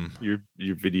realized something. Your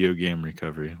video game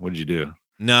recovery. What did you do?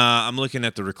 Nah, I'm looking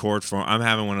at the record form. I'm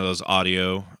having one of those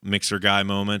audio mixer guy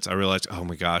moments. I realized, oh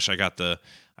my gosh, I got the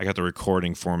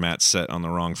recording format set on the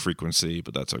wrong frequency,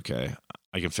 but that's okay.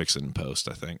 I can fix it in post,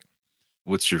 I think.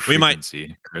 What's your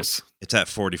frequency, Chris? It's at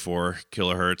 44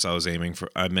 kilohertz.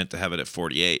 I meant to have it at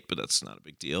 48, but that's not a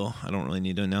big deal. I don't really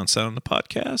need to announce that on the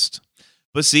podcast.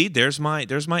 But see, there's my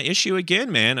issue again,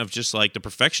 man, of just like the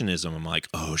perfectionism. I'm like,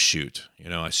 oh shoot,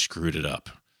 I screwed it up.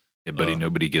 Yeah, buddy,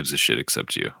 nobody gives a shit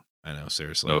except you. I know,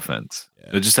 seriously. No offense.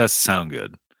 Yeah. It just has to sound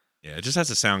good. Yeah, it just has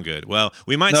to sound good. Well,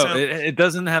 we might sound... it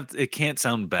doesn't have to, it can't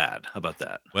sound bad. How about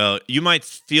that? Well, you might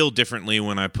feel differently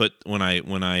when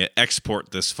I export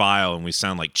this file and we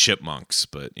sound like chipmunks,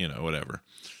 but whatever.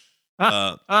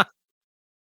 But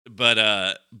back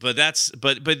to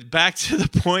the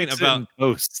point fix about it in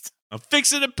post. I'll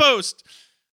fix it in post.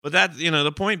 But that,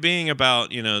 the point being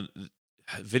about,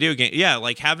 video game,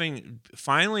 like having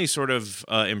finally sort of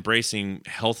embracing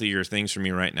healthier things for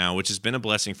me right now, which has been a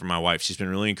blessing for my wife. She's been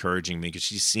really encouraging me because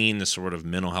she's seen the sort of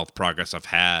mental health progress I've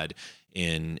had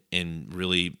in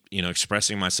really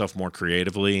expressing myself more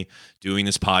creatively, doing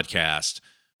this podcast,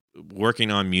 working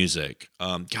on music.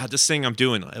 This thing I'm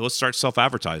doing, let's start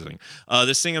self-advertising.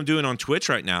 This thing I'm doing on Twitch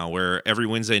right now, where every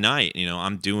Wednesday night,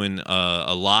 I'm doing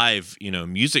a live,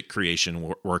 music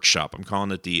creation workshop. I'm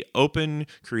calling it the Open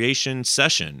Creation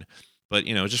Session, but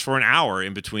just for an hour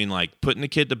in between, like putting the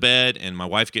kid to bed and my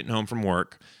wife getting home from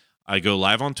work. I go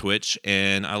live on Twitch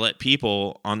and I let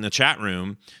people on the chat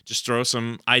room just throw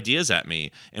some ideas at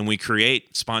me, and we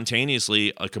create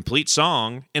spontaneously a complete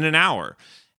song in an hour.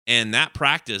 And that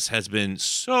practice has been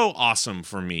so awesome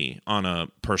for me on a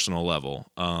personal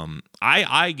level.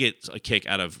 I get a kick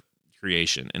out of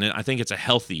creation, and I think it's a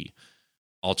healthy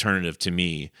alternative to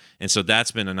me. And so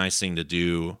that's been a nice thing to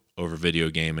do over video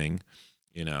gaming,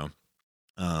 you know.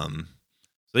 So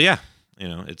yeah,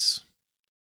 it's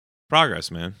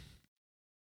progress, man.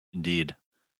 Indeed.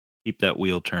 Keep that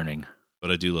wheel turning.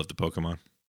 But I do love the Pokemon.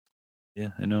 Yeah,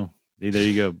 I know. There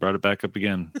you go. Brought it back up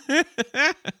again.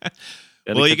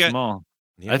 Well, you catch got them all.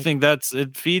 Yeah, I think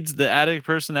it feeds the addict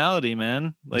personality,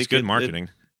 man. it's good marketing.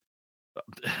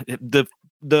 The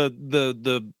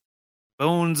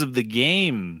bones of the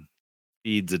game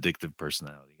feeds addictive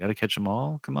personality. You got to catch them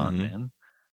all. Come on, man.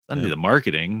 That'd be the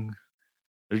marketing.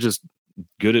 They're just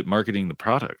good at marketing the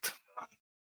product.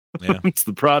 Yeah, it's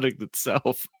the product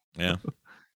itself. Yeah.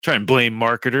 Try and blame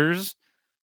marketers.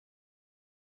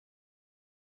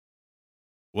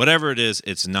 Whatever it is,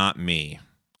 it's not me.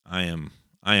 I am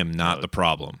not the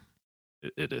problem.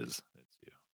 It is. It's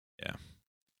you. Yeah.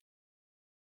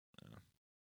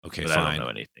 Okay, but fine. I don't know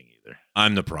anything either.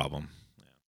 I'm the problem. Yeah.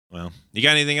 Well, you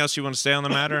got anything else you want to say on the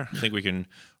matter? I think we can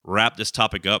wrap this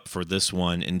topic up for this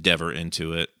one. Endeavor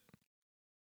into it.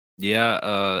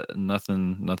 Yeah,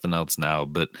 nothing else now.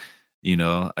 But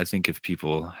I think if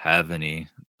people have any,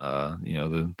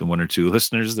 the one or two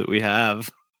listeners that we have,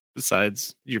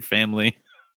 besides your family.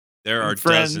 There are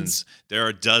friends. dozens. There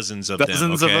are dozens of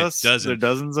dozens them. Okay? Of us. There are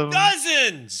dozens of them.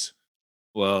 Dozens.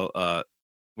 Well,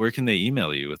 where can they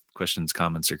email you with questions,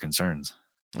 comments, or concerns?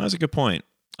 That's a good point.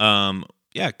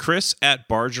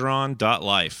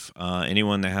 Chris@bargeron.life.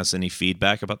 Anyone that has any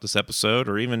feedback about this episode,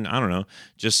 or even I don't know,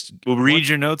 just we'll read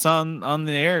your notes on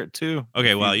the air too.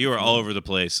 Okay, wow, you are all over the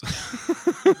place.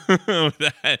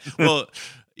 Well,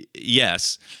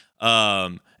 yes,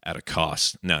 at a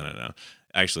cost. No.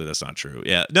 Actually, that's not true.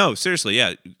 Yeah. No, seriously.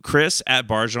 Yeah.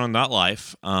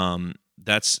 Chris@bargeron.life.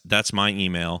 That's my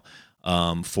email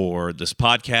for this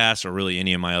podcast or really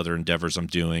any of my other endeavors I'm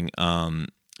doing.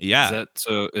 Yeah.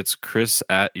 So it's Chris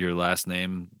at your last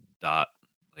name dot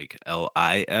like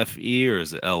LIFE or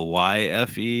is it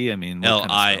LYFE? I mean,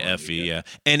 LIFE. Yeah.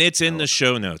 And it's in the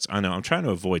show notes. I know. I'm trying to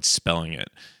avoid spelling it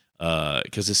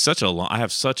because it's such a long. I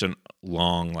have such a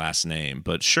long last name,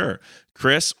 but sure,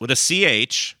 Chris with a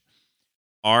CH.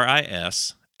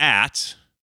 RIS at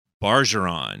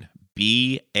Bargeron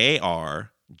BARGERON.LIFE.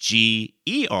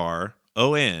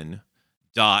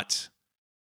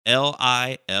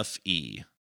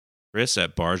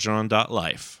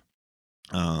 Chris@bargeron.life.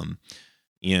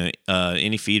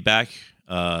 Any feedback,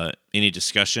 any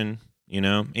discussion,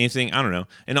 anything, I don't know.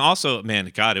 And also,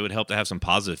 man, God, it would help to have some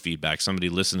positive feedback. Somebody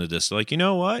listen to this, like, you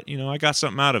know what? I got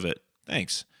something out of it.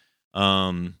 Thanks.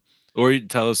 Or you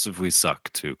tell us if we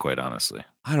suck too, quite honestly.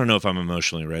 I don't know if I'm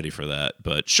emotionally ready for that,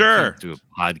 but sure. Do a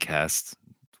podcast.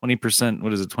 20%,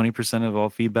 what is it? 20% of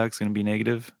all feedback's going to be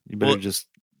negative? You better just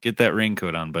get that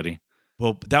raincoat on, buddy.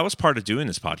 Well, that was part of doing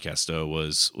this podcast, though,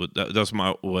 that was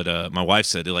what my wife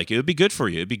said. Like, it would be good for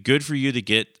you. It'd be good for you to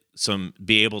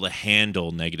be able to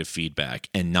handle negative feedback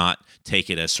and not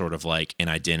take it as sort of like an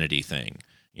identity thing.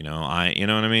 You know what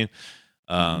I mean?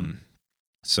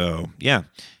 So, yeah.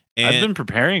 And I've been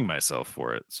preparing myself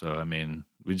for it. So, I mean,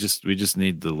 we just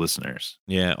need the listeners.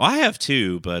 Yeah, well, I have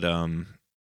too, but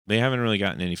they haven't really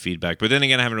gotten any feedback. But then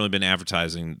again, I haven't really been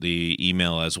advertising the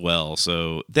email as well.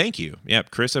 So thank you.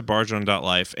 Yep,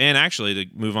 Chris@bargeron.life. And actually,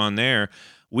 to move on there,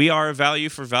 we are a value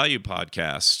for value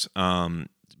podcast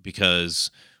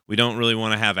because we don't really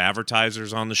want to have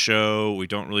advertisers on the show. We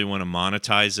don't really want to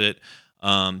monetize it.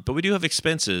 But we do have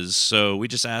expenses, so we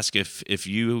just ask if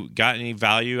you got any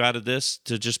value out of this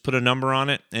to just put a number on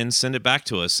it and send it back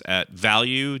to us at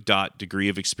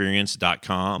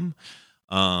value.degreeofexperience.com.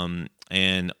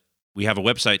 And we have a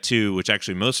website too, which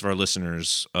actually most of our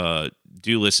listeners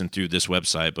do listen through this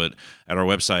website, but at our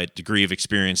website,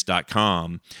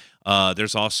 degreeofexperience.com,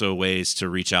 there's also ways to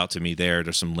reach out to me there.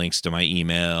 There's some links to my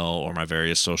email or my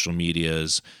various social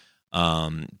medias.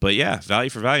 But yeah, value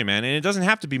for value, man. And it doesn't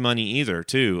have to be money either,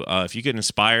 too. If you get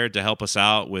inspired to help us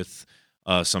out with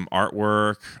some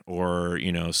artwork or,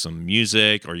 some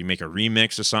music, or you make a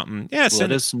remix or something,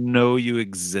 let us know you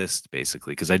exist,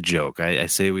 basically. Because I joke. I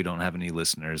say we don't have any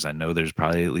listeners. I know there's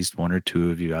probably at least one or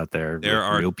two of you out there. There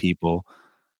are real people.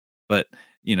 But,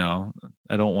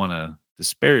 I don't want to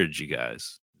disparage you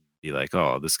guys. Be like,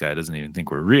 oh, this guy doesn't even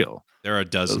think we're real. There are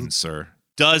dozens, sir.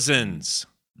 Dozens.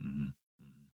 Mm-hmm.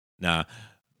 Nah,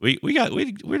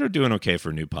 we're doing okay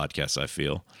for new podcasts, I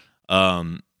feel.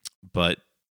 But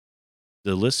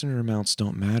the listener amounts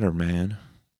don't matter, man.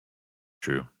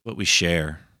 True. What we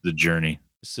share. The journey.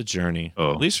 It's the journey.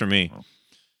 Oh. At least for me.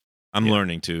 I'm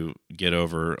learning to get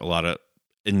over a lot of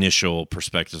initial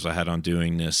perspectives I had on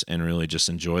doing this and really just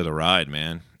enjoy the ride,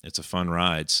 man. It's a fun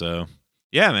ride. So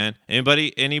yeah, man.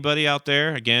 Anybody out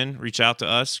there, again, reach out to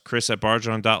us,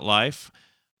 Chris@bargeron.life.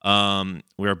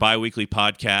 We're a bi-weekly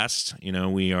podcast. You know,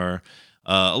 we are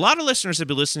a lot of listeners have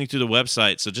been listening through the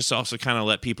website. So just also kind of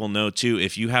let people know too,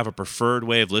 if you have a preferred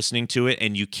way of listening to it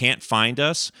and you can't find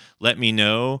us, let me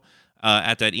know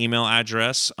at that email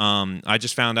address. I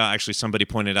just found out, actually, somebody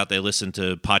pointed out they listened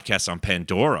to podcasts on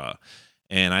Pandora.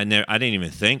 And I didn't even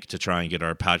think to try and get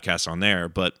our podcast on there.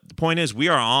 But the point is, we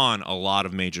are on a lot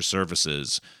of major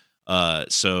services.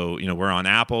 So, you know, we're on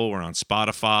Apple, we're on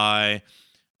Spotify,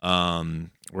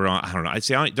 we're on, I don't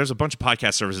know. There's a bunch of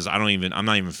podcast services I'm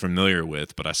not even familiar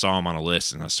with, but I saw them on a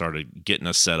list and I started getting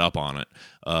us set up on it.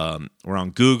 We're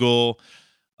on Google,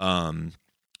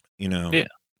 you know. Yeah.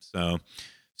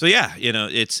 So yeah, you know,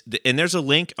 and there's a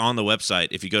link on the website.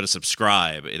 If you go to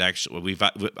subscribe,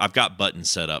 I've got buttons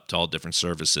set up to all different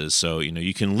services, so you know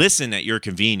you can listen at your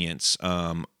convenience.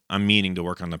 I'm meaning to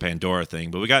work on the Pandora thing,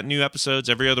 but we got new episodes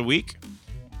every other week.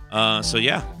 So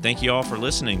yeah, thank you all for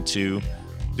listening to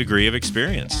Degree of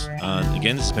Experience.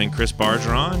 Again, this has been Chris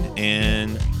Bargeron,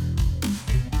 and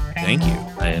thank you.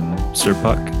 I am Sir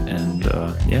Puck, and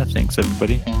yeah, thanks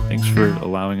everybody. Thanks for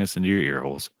allowing us into your ear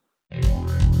holes.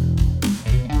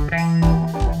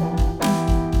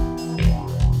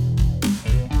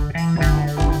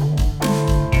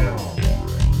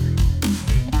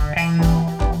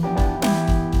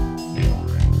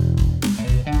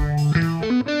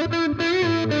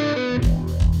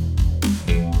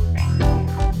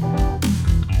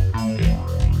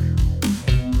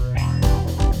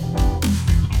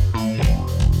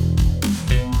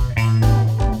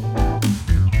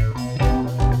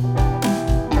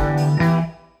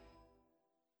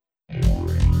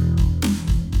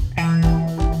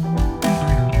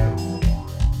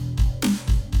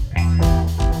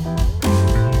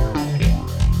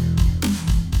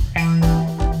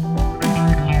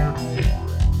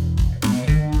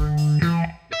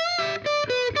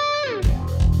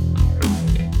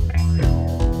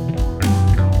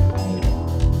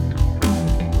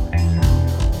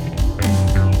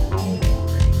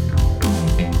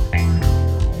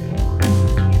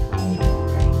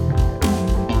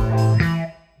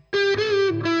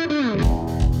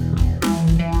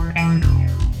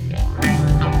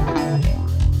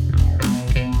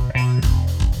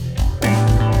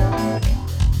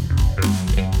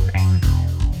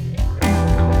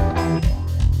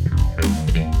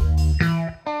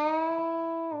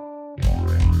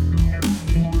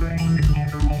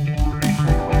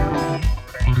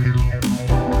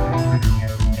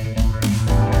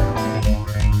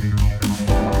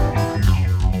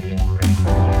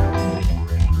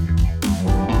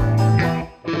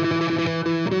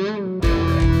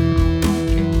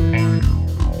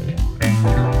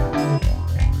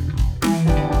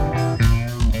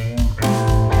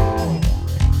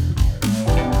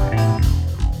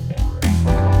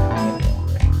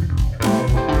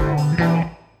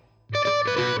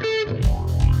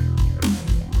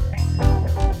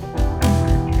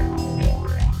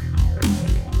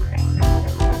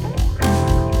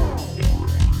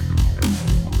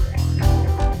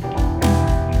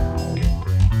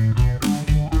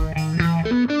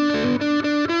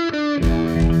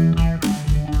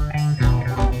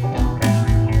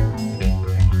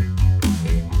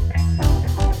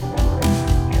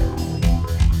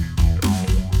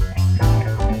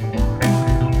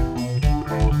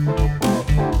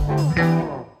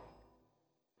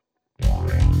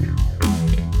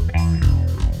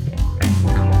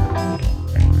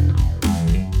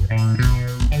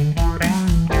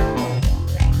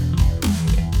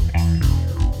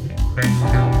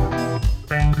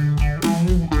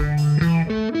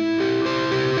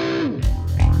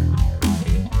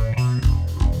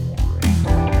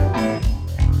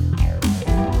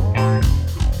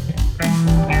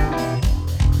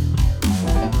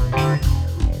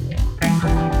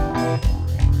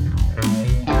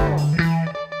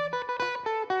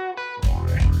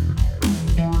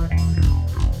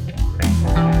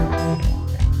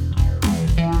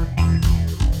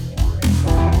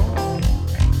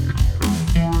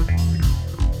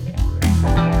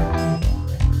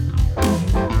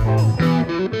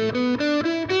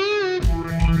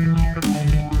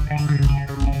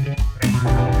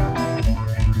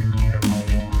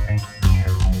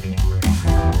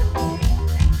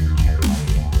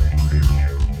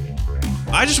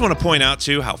 I just want to point out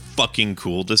too how fucking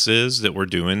cool this is that we're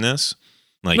doing this.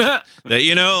 Like that,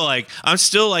 you know, like I'm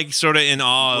still like sort of in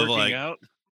awe of like,